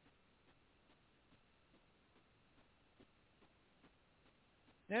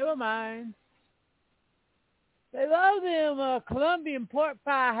 Never mind. They love them Colombian pork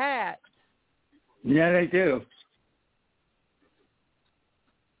pie hats. Yeah, they do.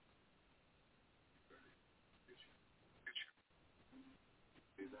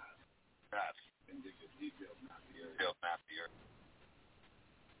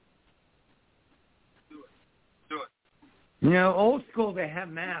 You know, old school, they have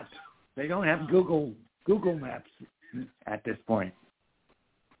maps. They don't have Google Maps at this point.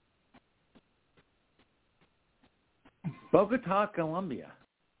 Bogota, Colombia.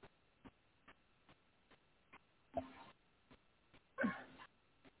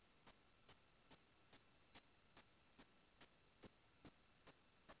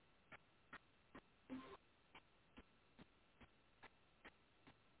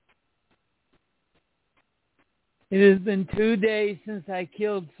 It has been 2 days since I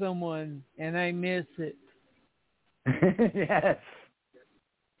killed someone, and I miss it. Yes.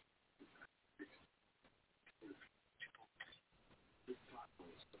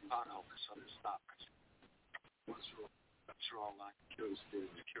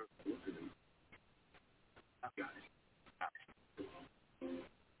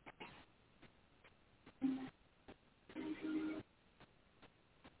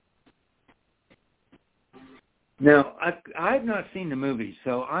 Now, I've not seen the movie,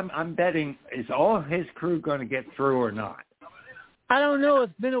 so I'm betting, is all his crew going to get through or not? I don't know.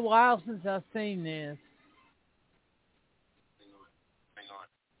 It's been a while since I've seen this.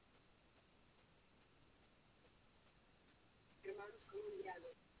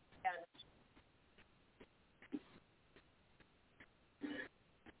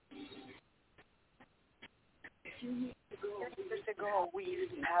 Years ago, we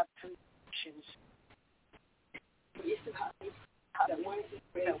used to have traditions. We used to have that one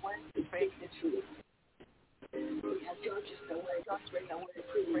to break the truth. We had judges that were to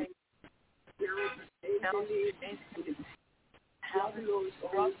prove. Now it's how the Lord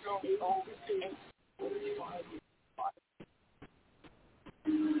is always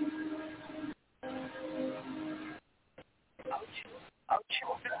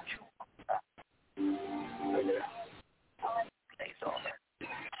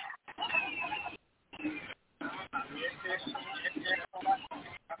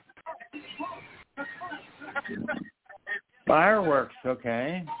Fireworks,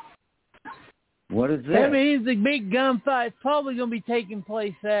 okay. What is this? That means the big gunfight is probably going to be taking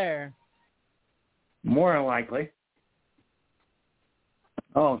place there. More than likely.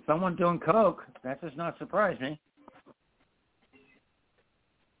 Oh, someone doing coke. That does not surprise me.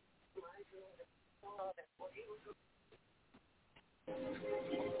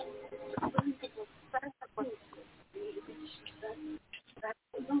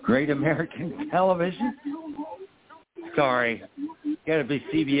 Great American Television? Sorry. Got to be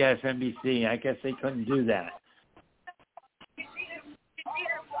CBS, NBC. I guess they couldn't do that.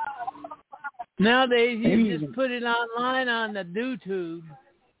 Nowadays, you just put it online on the YouTube.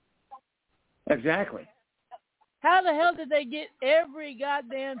 Exactly. How the hell did they get every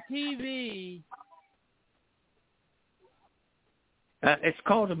goddamn TV? It's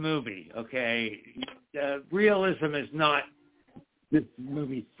called a movie, okay? Realism is not this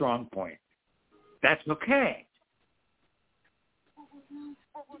movie's strong point. That's okay.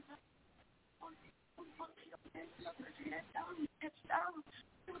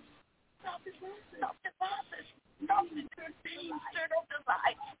 Stop the buses. Stop the teams. Turn off the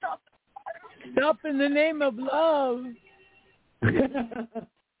lights. Stop in the name of love.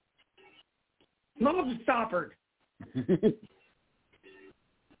 Love stoppered.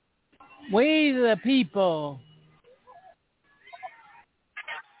 We the people.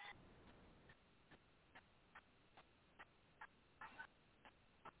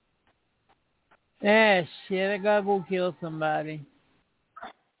 Ah, shit, I gotta go kill somebody.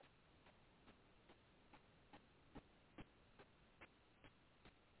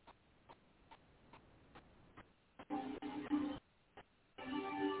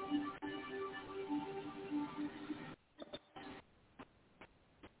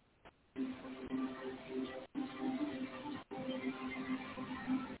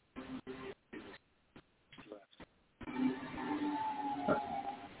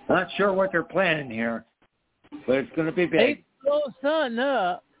 Not sure what they're planning here, but it's going to be big. They blow something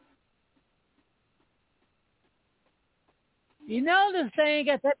up. You notice they ain't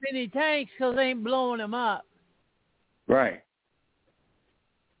got that many tanks because they ain't blowing them up. Right.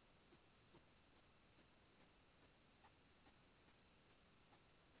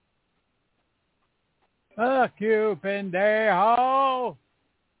 Fuck you, pendejo.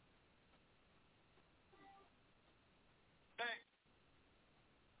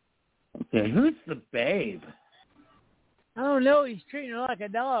 Okay, who's the babe? I don't know. He's treating her like a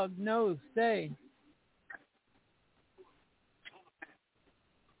dog. No, stay.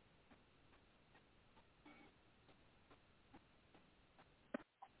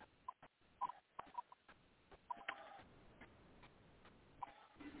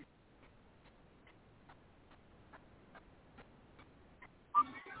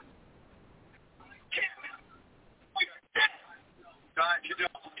 God, you know,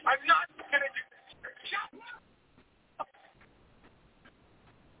 I'm not going to do this. Shut up.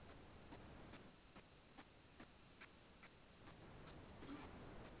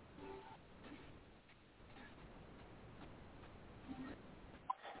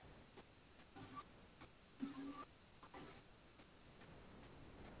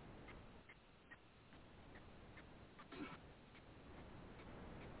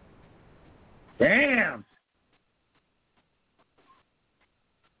 Damn.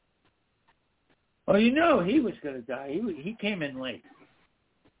 Well, you know he was going to die. He came in late.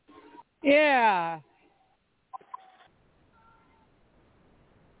 Yeah.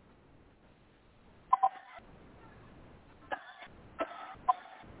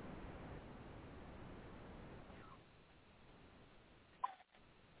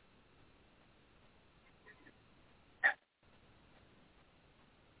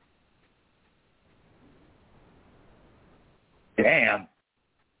 Damn.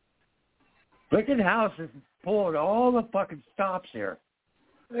 Glickenhaus is pulling all the fucking stops here.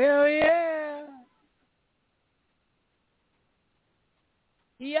 Hell yeah.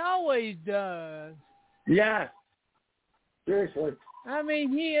 He always does. Yeah. Seriously. I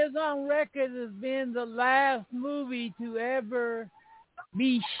mean, he is on record as being the last movie to ever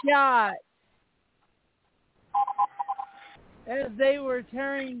be shot as they were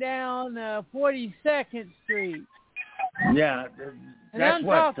tearing down 42nd Street. Yeah, And that's I'm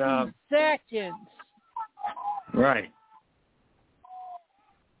what. talking seconds. Right.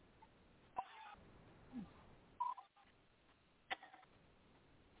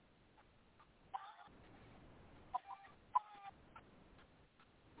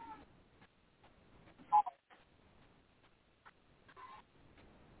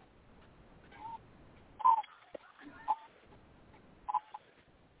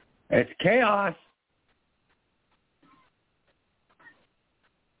 It's chaos.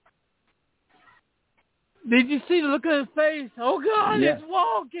 Did you see the look on his face? Oh, God, Yeah. it's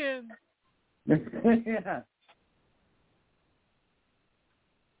Walken. Yeah.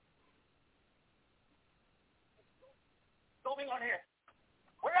 Going on here.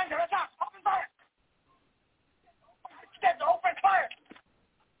 We're under attack. Open fire. Step to open fire.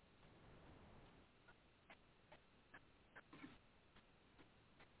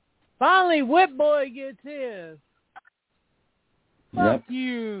 Finally, Whip Boy gets his. Fuck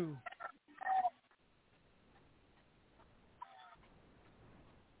you.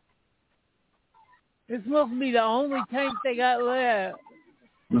 This must be the only tank they got left.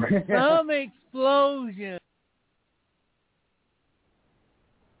 Some explosion.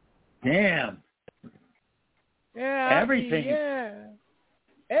 Damn. Yeah. Everything. Yeah.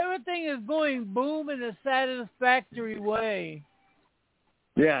 Everything is going boom in a satisfactory way.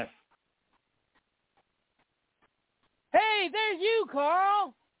 Yes. Hey, there's you,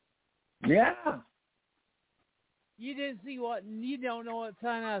 Carl. Yeah. You didn't see what, you don't know what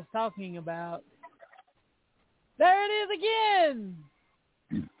sign I was talking about. There it is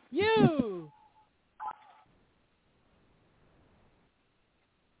again! You!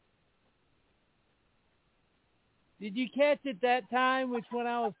 Did you catch it that time, which one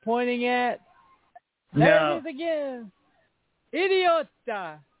I was pointing at? There No. it is again.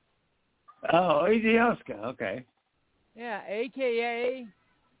 Idiota! Oh, Idioska, okay. Yeah, a.k.a.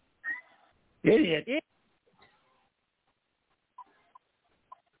 Idiot.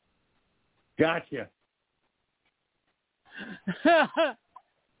 Gotcha.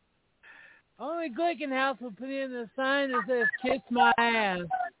 Only Glickenhaus will put in the sign that says "Kiss my ass."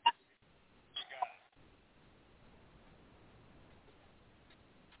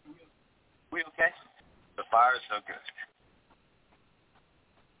 We okay? The fire is so good.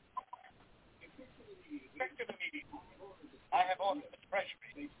 I have ordered the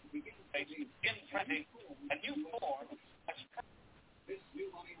Treasury to begin printing a new form. This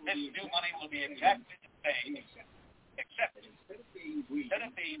new money will be exactly the same, except instead of being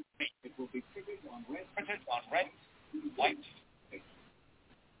green, it will be printed on red, white. The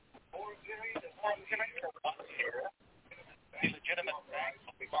legitimate bank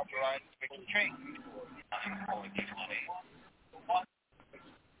will be authorized to exchange money. One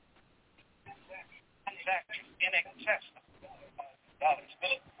transaction in excess of $1,000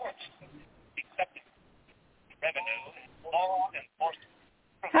 will, of course, be subject to revenue, law enforcement.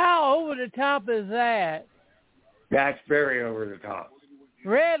 How over the top is that? That's very over the top.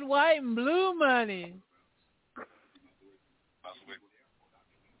 Red, white, and blue money. I'll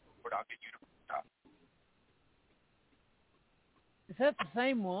get you to stop. Is that the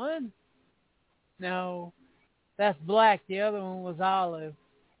same one? No, that's black. The other one was olive.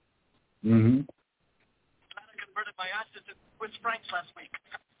 Mm-hmm. I converted my assets to Swiss francs last week.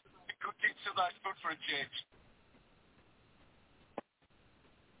 Could get some nice food for a change.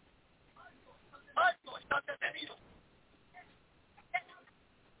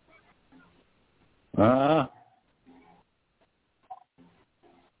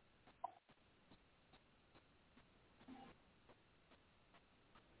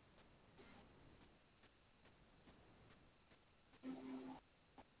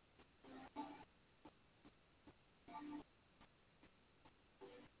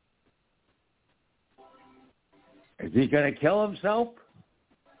 Is he going to kill himself?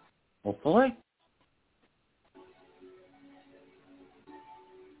 Hopefully.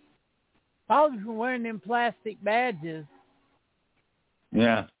 Probably from wearing them plastic badges.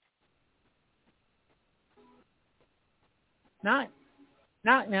 Yeah. Knock.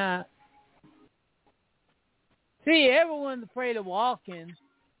 See, everyone's afraid of Walken.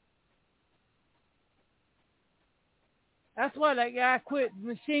 That's why that guy quit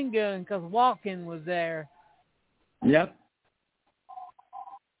machine gun, because Walken was there. Yep.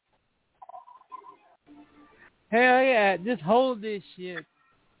 Hell yeah, just hold this shit.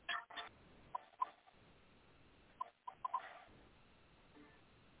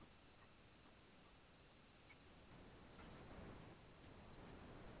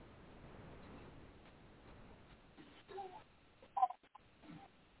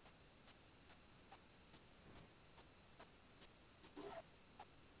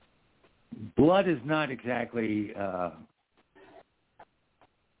 Blood is not exactly...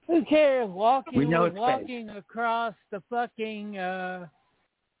 Who cares? Walken We know was it's walking across the fucking... Oh,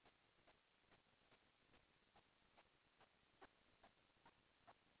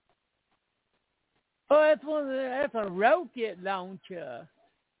 that's a rocket launcher.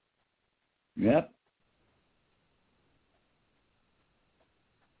 Yep.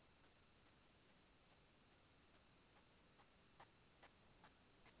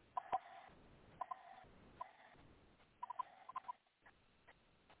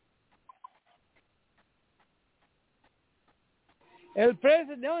 El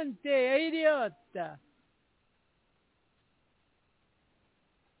presidente idiota.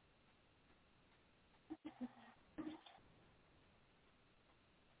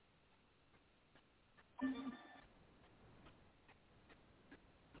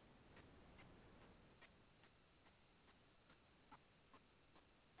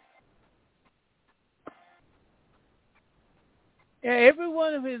 Yeah, every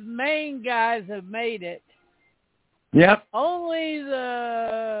one of his main guys have made it. Yep. Only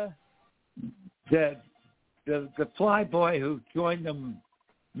the fly boy who joined them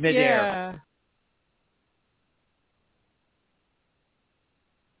midair.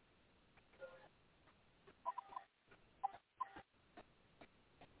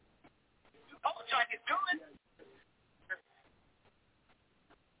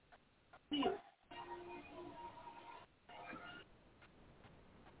 Yeah.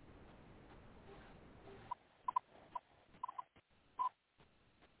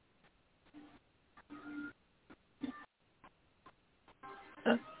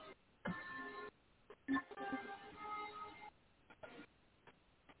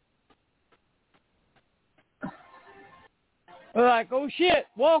 We're like, oh shit,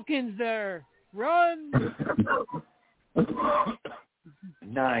 Walken's there. Run.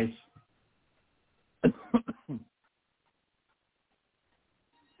 Nice.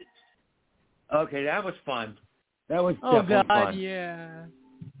 Okay, that was fun. That was definitely fun. Yeah.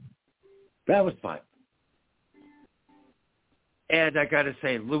 That was fun. And I got to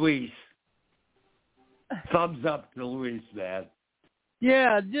say, Luis, thumbs up to Luis, man.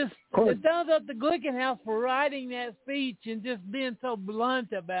 Yeah, just thumbs up to Glickenhaus for writing that speech and just being so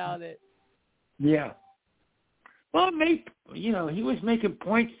blunt about it. Yeah. Well, he was making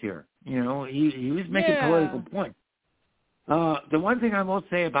points here. He was making political points. The one thing I will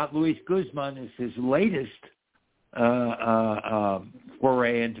say about Luis Guzman is his latest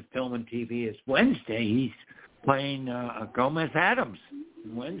foray into film and TV is Wednesday. He's playing Gomez Adams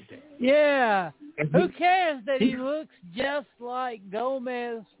Wednesday. Yeah. Who cares that he looks just like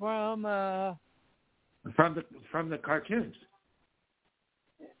Gomez from the cartoons?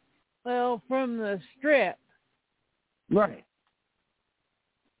 Well, from the strip. Right.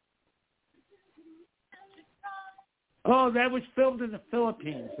 Oh, that was filmed in the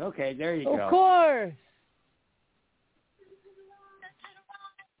Philippines. Okay, there you go. Of course.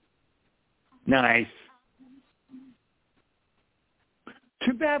 Nice.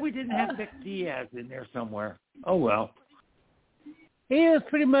 Too bad we didn't have Vic Diaz in there somewhere. Oh, well. He was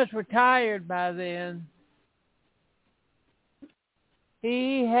pretty much retired by then.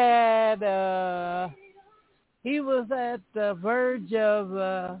 He was at the verge of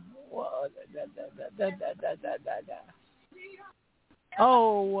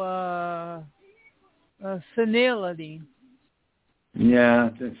senility. Yeah,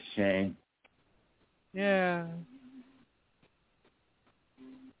 that's a shame. Yeah.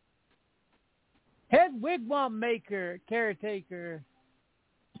 Head wigwam maker, caretaker.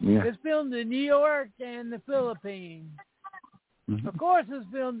 Yeah. It's filmed in New York and the Philippines. Mm-hmm. Of course, it's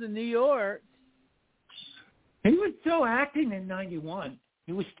filmed in New York. He was still acting in 91.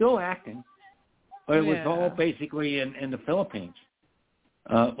 He was still acting. But it was all basically in the Philippines.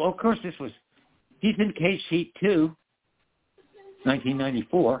 Well, of course, he's in Case Heat 2,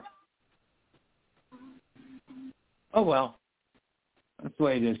 1994. Oh, well. That's the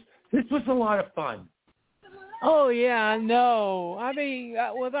way it is. This was a lot of fun. Oh, yeah, I know. I mean,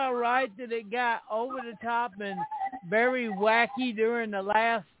 was I right that it got over the top and very wacky during the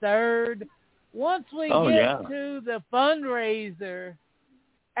last third? Once we get to the fundraiser,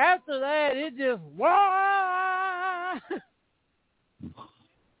 after that, it just, wah!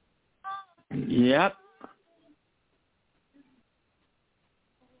 Yep.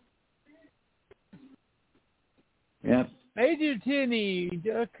 Yep. Major Tinney,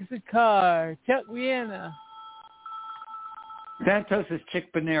 Duck the Car, Chuck Vienna. Santos is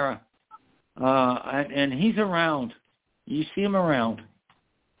Chick Panera. And he's around. You see him around.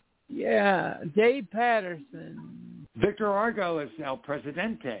 Yeah, Dave Patterson. Victor Argo is El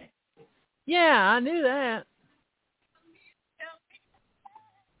Presidente. Yeah, I knew that.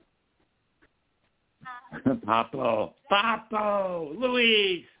 Papo,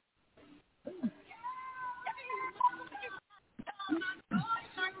 Luis.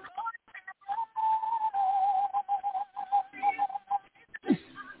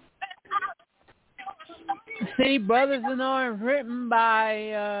 See, Brothers in Arms, written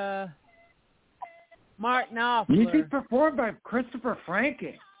by Mark Knopfler. Music performed by Christopher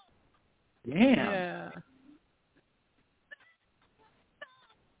Franke. Damn. Yeah.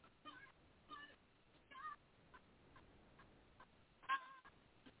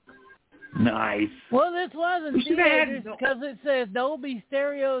 Nice. Well, this wasn't theaters because it says Dolby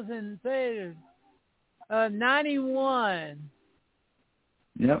Stereos in theaters. 91.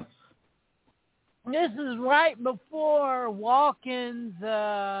 Yep. This is right before Walken's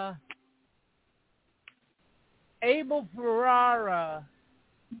Abel Ferrara.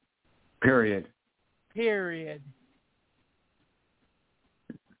 Period.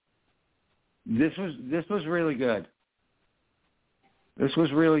 This was really good.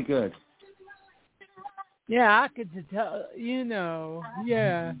 Yeah, I could tell,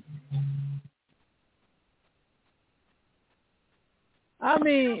 yeah. I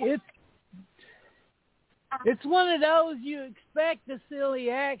mean, it's one of those you expect the silly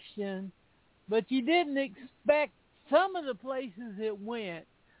action, but you didn't expect some of the places it went.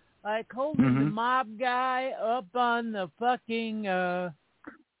 Like holding the mob guy up on the fucking...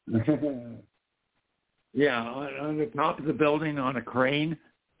 Yeah, on the top of the building on a crane.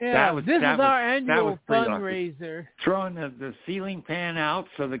 Yeah, this is our annual fundraiser. Throwing the ceiling fan out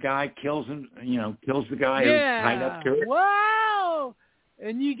so the guy kills him, kills the guy who's tied up to it. Wow!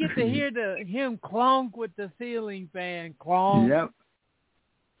 And you get to hear him clonk with the ceiling fan. Clonk. Yep.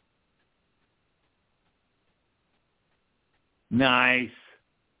 Nice.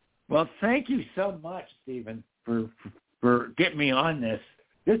 Well, thank you so much, Stephen, for getting me on this.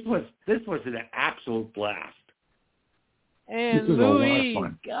 This was an absolute blast. And Louis,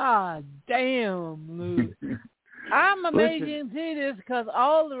 God damn, Louis. I'm amazed you didn't see this because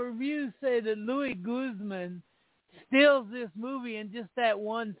all the reviews say that Louis Guzman steals this movie in just that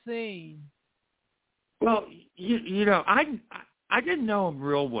one scene. Well, you know, I didn't know him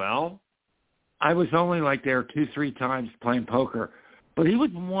real well. I was only like there 2-3 times playing poker, but he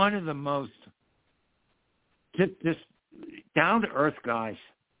was one of the most just down to earth guys.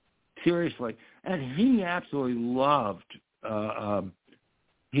 Seriously, and he absolutely loved.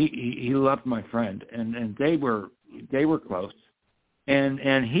 He loved my friend, and they were close,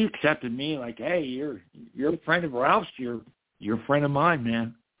 and he accepted me like, hey, you're a friend of Ralph's, you're a friend of mine,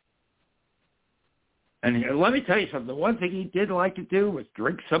 man. And let me tell you something. The one thing he did like to do was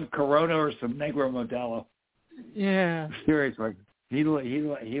drink some Corona or some Negro Modelo. Yeah. Seriously, he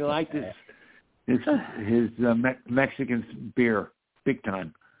liked his Mexican beer big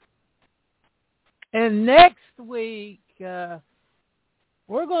time. And next week we're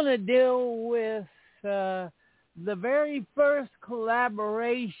going to deal with the very first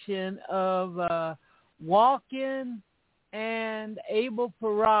collaboration of Walken and Abel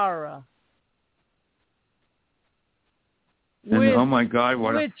Ferrara. Oh my God!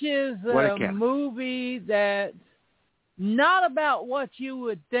 Which is a movie that's not about what you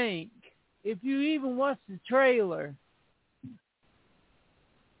would think if you even watch the trailer.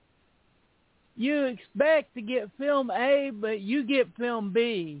 You expect to get film A, but you get film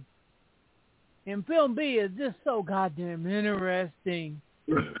B. And film B is just so goddamn interesting.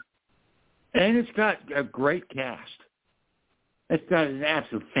 And it's got a great cast. It's got an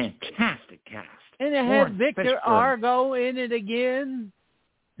absolute fantastic cast. And it has Victor Argo in it again.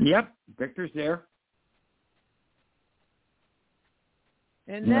 Yep, Victor's there.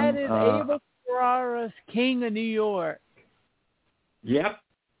 And that is Abel Ferrara's King of New York. Yep.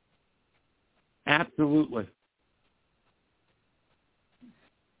 Absolutely.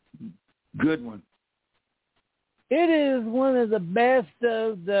 Good one. It is one of the best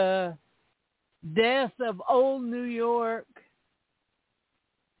of the deaths of old New York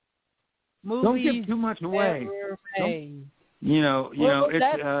movies. Don't give too much away. That's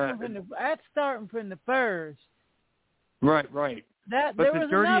starting from the first. Right. But the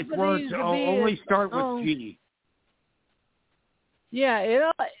dirtiest words only start with G.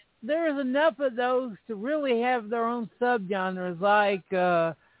 Yeah, there is enough of those to really have their own subgenres, like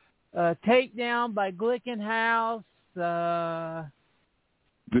Takedown by Glickenhaus. The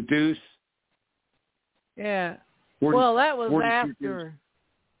Deuce. Yeah. 40, well, that was after. Deuce.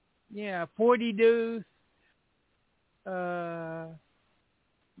 Yeah, 40 Deuce. The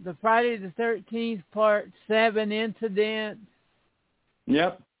Friday the 13th Part 7 Incident.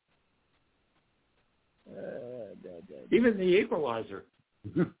 Yep. Even The Equalizer.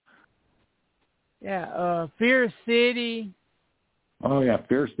 Yeah, Fear City. Oh, yeah,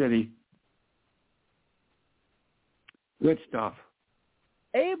 Fear City. Good stuff.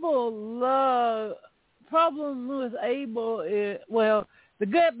 Problem with Abel is, the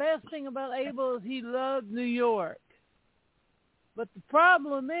best thing about Abel is he loved New York. But the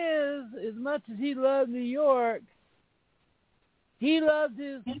problem is, as much as he loved New York, he loved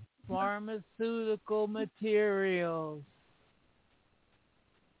his pharmaceutical materials.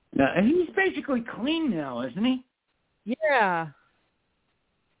 Yeah, and he's basically clean now, isn't he? Yeah.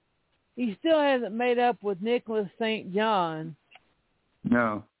 He still hasn't made up with Nicholas St. John.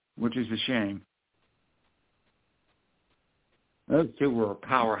 No, which is a shame. Those two were a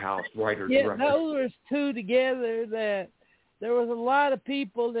powerhouse writer-director. Yeah, those were two together that there was a lot of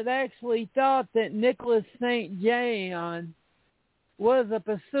people that actually thought that Nicholas St. John was a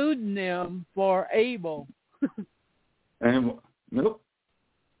pseudonym for Abel. And nope.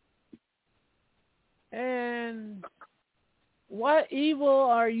 And what evil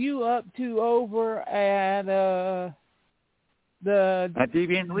are you up to over at the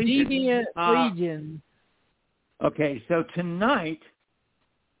Deviant Legion? Deviant Legion. Okay, so tonight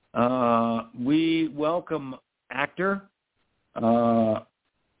we welcome actor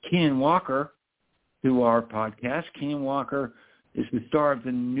Keenan Walker to our podcast. Keenan Walker is the star of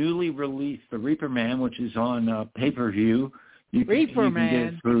the newly released The Reaper Man, which is on pay-per-view. You can get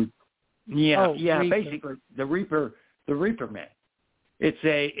it through. Yeah, Reaper. Basically the Reaper Man. It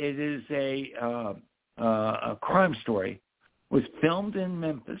is a crime story. It was filmed in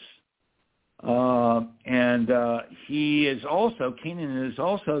Memphis. And Keenan is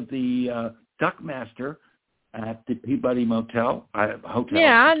also the duck master at the Peabody Hotel.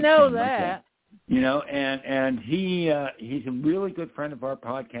 Yeah, I know that. Motel. And he's a really good friend of our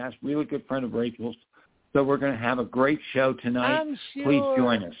podcast, really good friend of Rachel's. So we're going to have a great show tonight. I'm sure. Please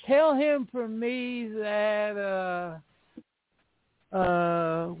join us. Tell him from me that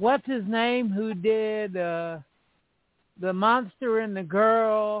what's his name who did The Monster and the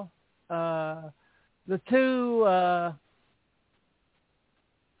Girl, the two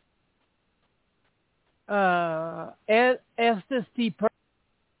Estes T.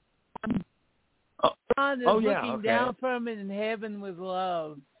 is looking down from it in heaven with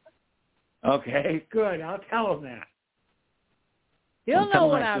love. Okay, good. I'll tell him that. He'll know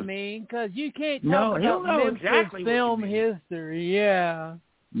what I mean, because you can't talk about Memphis exactly film history. Yeah.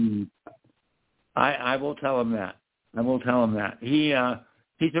 I will tell him that.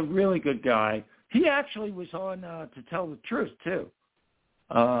 He's a really good guy. He actually was on To Tell the Truth, too,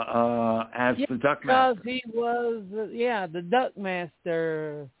 as the Duck Master. Because he was, the Duck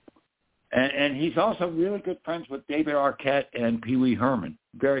Master. And he's also really good friends with David Arquette and Pee Wee Herman.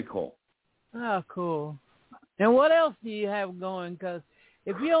 Very cool. Oh, cool. And what else do you have going? Because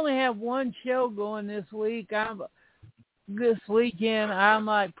if you only have one show going this weekend, I'm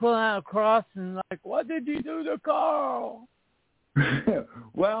like pulling out a cross and like, what did you do to Carl?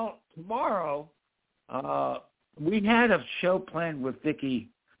 Well, tomorrow we had a show planned with Vicky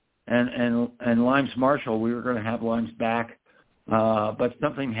and Limes Marshall. We were going to have Limes back, but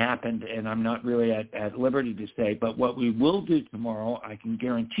something happened, and I'm not really at liberty to say. But what we will do tomorrow, I can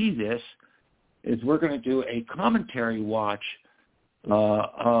guarantee this, is we're going to do a commentary watch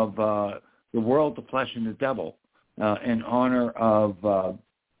of The World, the Flesh, and the Devil in honor of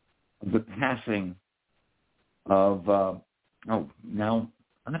the passing of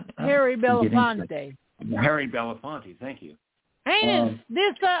Harry Belafonte. Harry Belafonte, thank you. And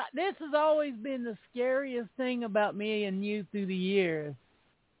this has always been the scariest thing about me and you through the years.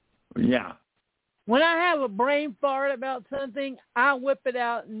 Yeah. When I have a brain fart about something, I whip it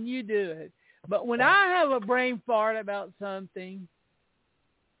out and you do it. But when I have a brain fart about something,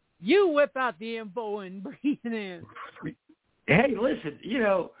 you whip out the info and breathe it in. Hey, listen,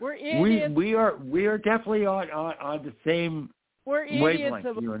 we're idiots. We are definitely on the same We're idiots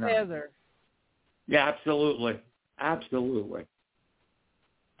of a feather. Yeah, absolutely.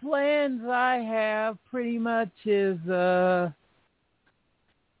 Plans I have pretty much is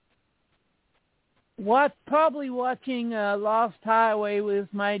probably watching Lost Highway with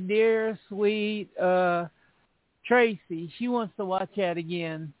my dear, sweet Tracy. She wants to watch that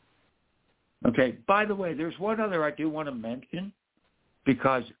again. Okay. By the way, there's one other I do want to mention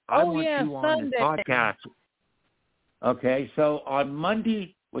because I want you on Sunday. this podcast. Okay. So on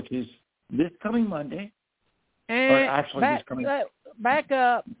Monday, which is this coming Monday, or actually this coming... Back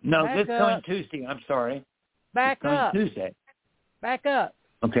up. No, back this up. coming Tuesday. I'm sorry. Back up. Tuesday. Back up.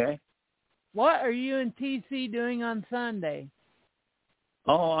 Okay. What are you and TC doing on Sunday?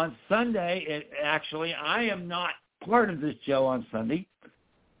 Oh, on Sunday, I am not part of this show on Sunday.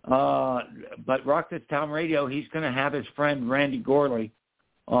 But Rock This Town Radio, he's going to have his friend Randy Gorley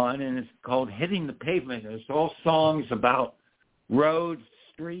on, and it's called Hitting the Pavement. It's all songs about roads,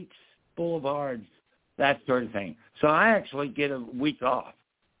 streets, boulevards, that sort of thing. So I actually get a week off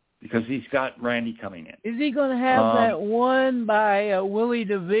because he's got Randy coming in. Is he going to have that one by Willie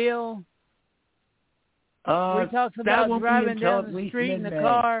DeVille? Where he talks about driving down the street in the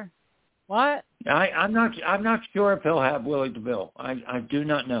car. What? I'm not sure if he'll have Willie DeVille. I do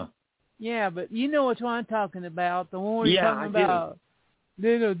not know. Yeah, but you know which one I'm talking about. The one where he's talking about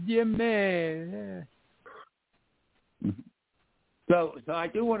little Jimmy. So I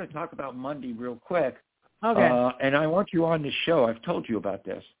do want to talk about Monday real quick. Okay. And I want you on the show. I've told you about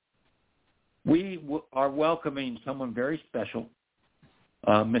this. We are welcoming someone very special,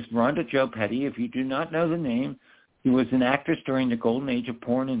 Miss Rhonda Jo Petty. If you do not know the name, she was an actress during the golden age of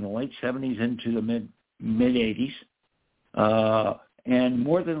porn in the late 70s into the mid-80s. And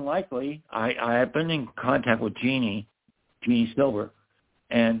more than likely, I have been in contact with Jeannie Silver,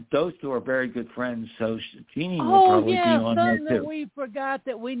 and those two are very good friends. So Jeannie will probably be on there too. Oh, yeah, something that we forgot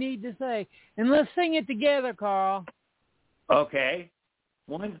that we need to say. And let's sing it together, Carl. Okay.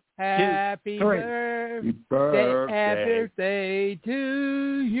 1, 2, 3. Happy birthday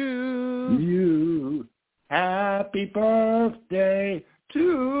to you. Happy birthday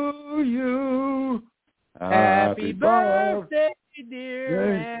to you. Happy birthday,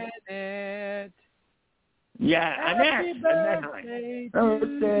 dear Annette. Yeah, Happy Annette.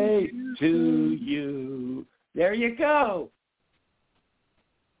 Birthday to you. There you go.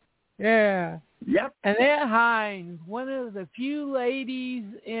 Yeah. Yep. Annette Hines, one of the few ladies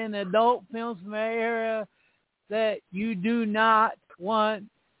in adult films from the era that you do not want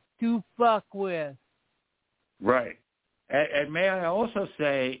to fuck with. Right. And may I also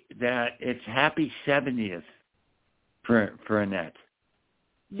say that it's happy 70th for Annette.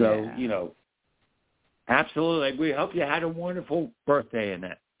 So, absolutely. We hope you had a wonderful birthday,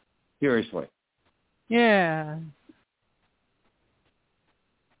 Annette. Seriously. Yeah.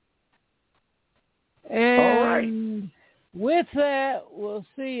 And all right. With that, we'll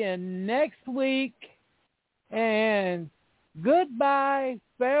see you next week. And goodbye,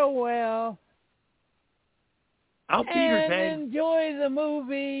 farewell. I'll Peter say. And enjoy the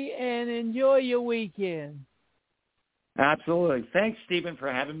movie and enjoy your weekend. Absolutely. Thanks, Stephen,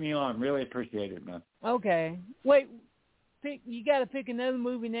 for having me on. Really appreciate it, man. Okay. Wait, you got to pick another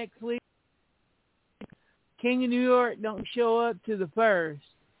movie next week. King of New York don't show up to the first.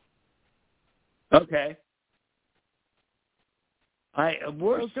 Okay.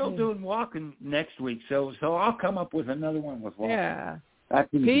 We're still doing Walken next week, so I'll come up with another one with Walken. Yeah.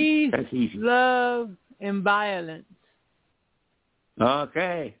 That's easy. Peace, love, and violence.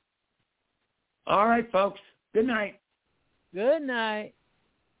 Okay. All right, folks. Good night. Good night.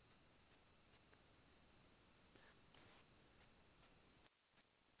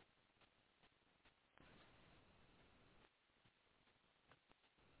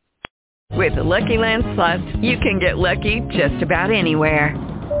 With the Lucky Land Slots, you can get lucky just about anywhere.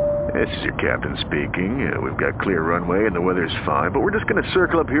 This is your captain speaking. We've got clear runway and the weather's fine, but we're just going to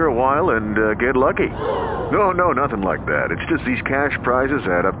circle up here a while and get lucky. No, nothing like that. It's just these cash prizes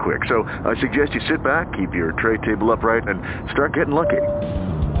add up quick. So I suggest you sit back, keep your tray table upright, and start getting lucky.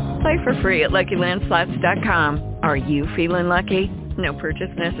 Play for free at LuckyLandSlots.com. Are you feeling lucky? No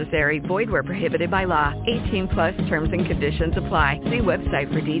purchase necessary. Void where prohibited by law. 18+ terms and conditions apply. See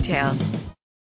website for details.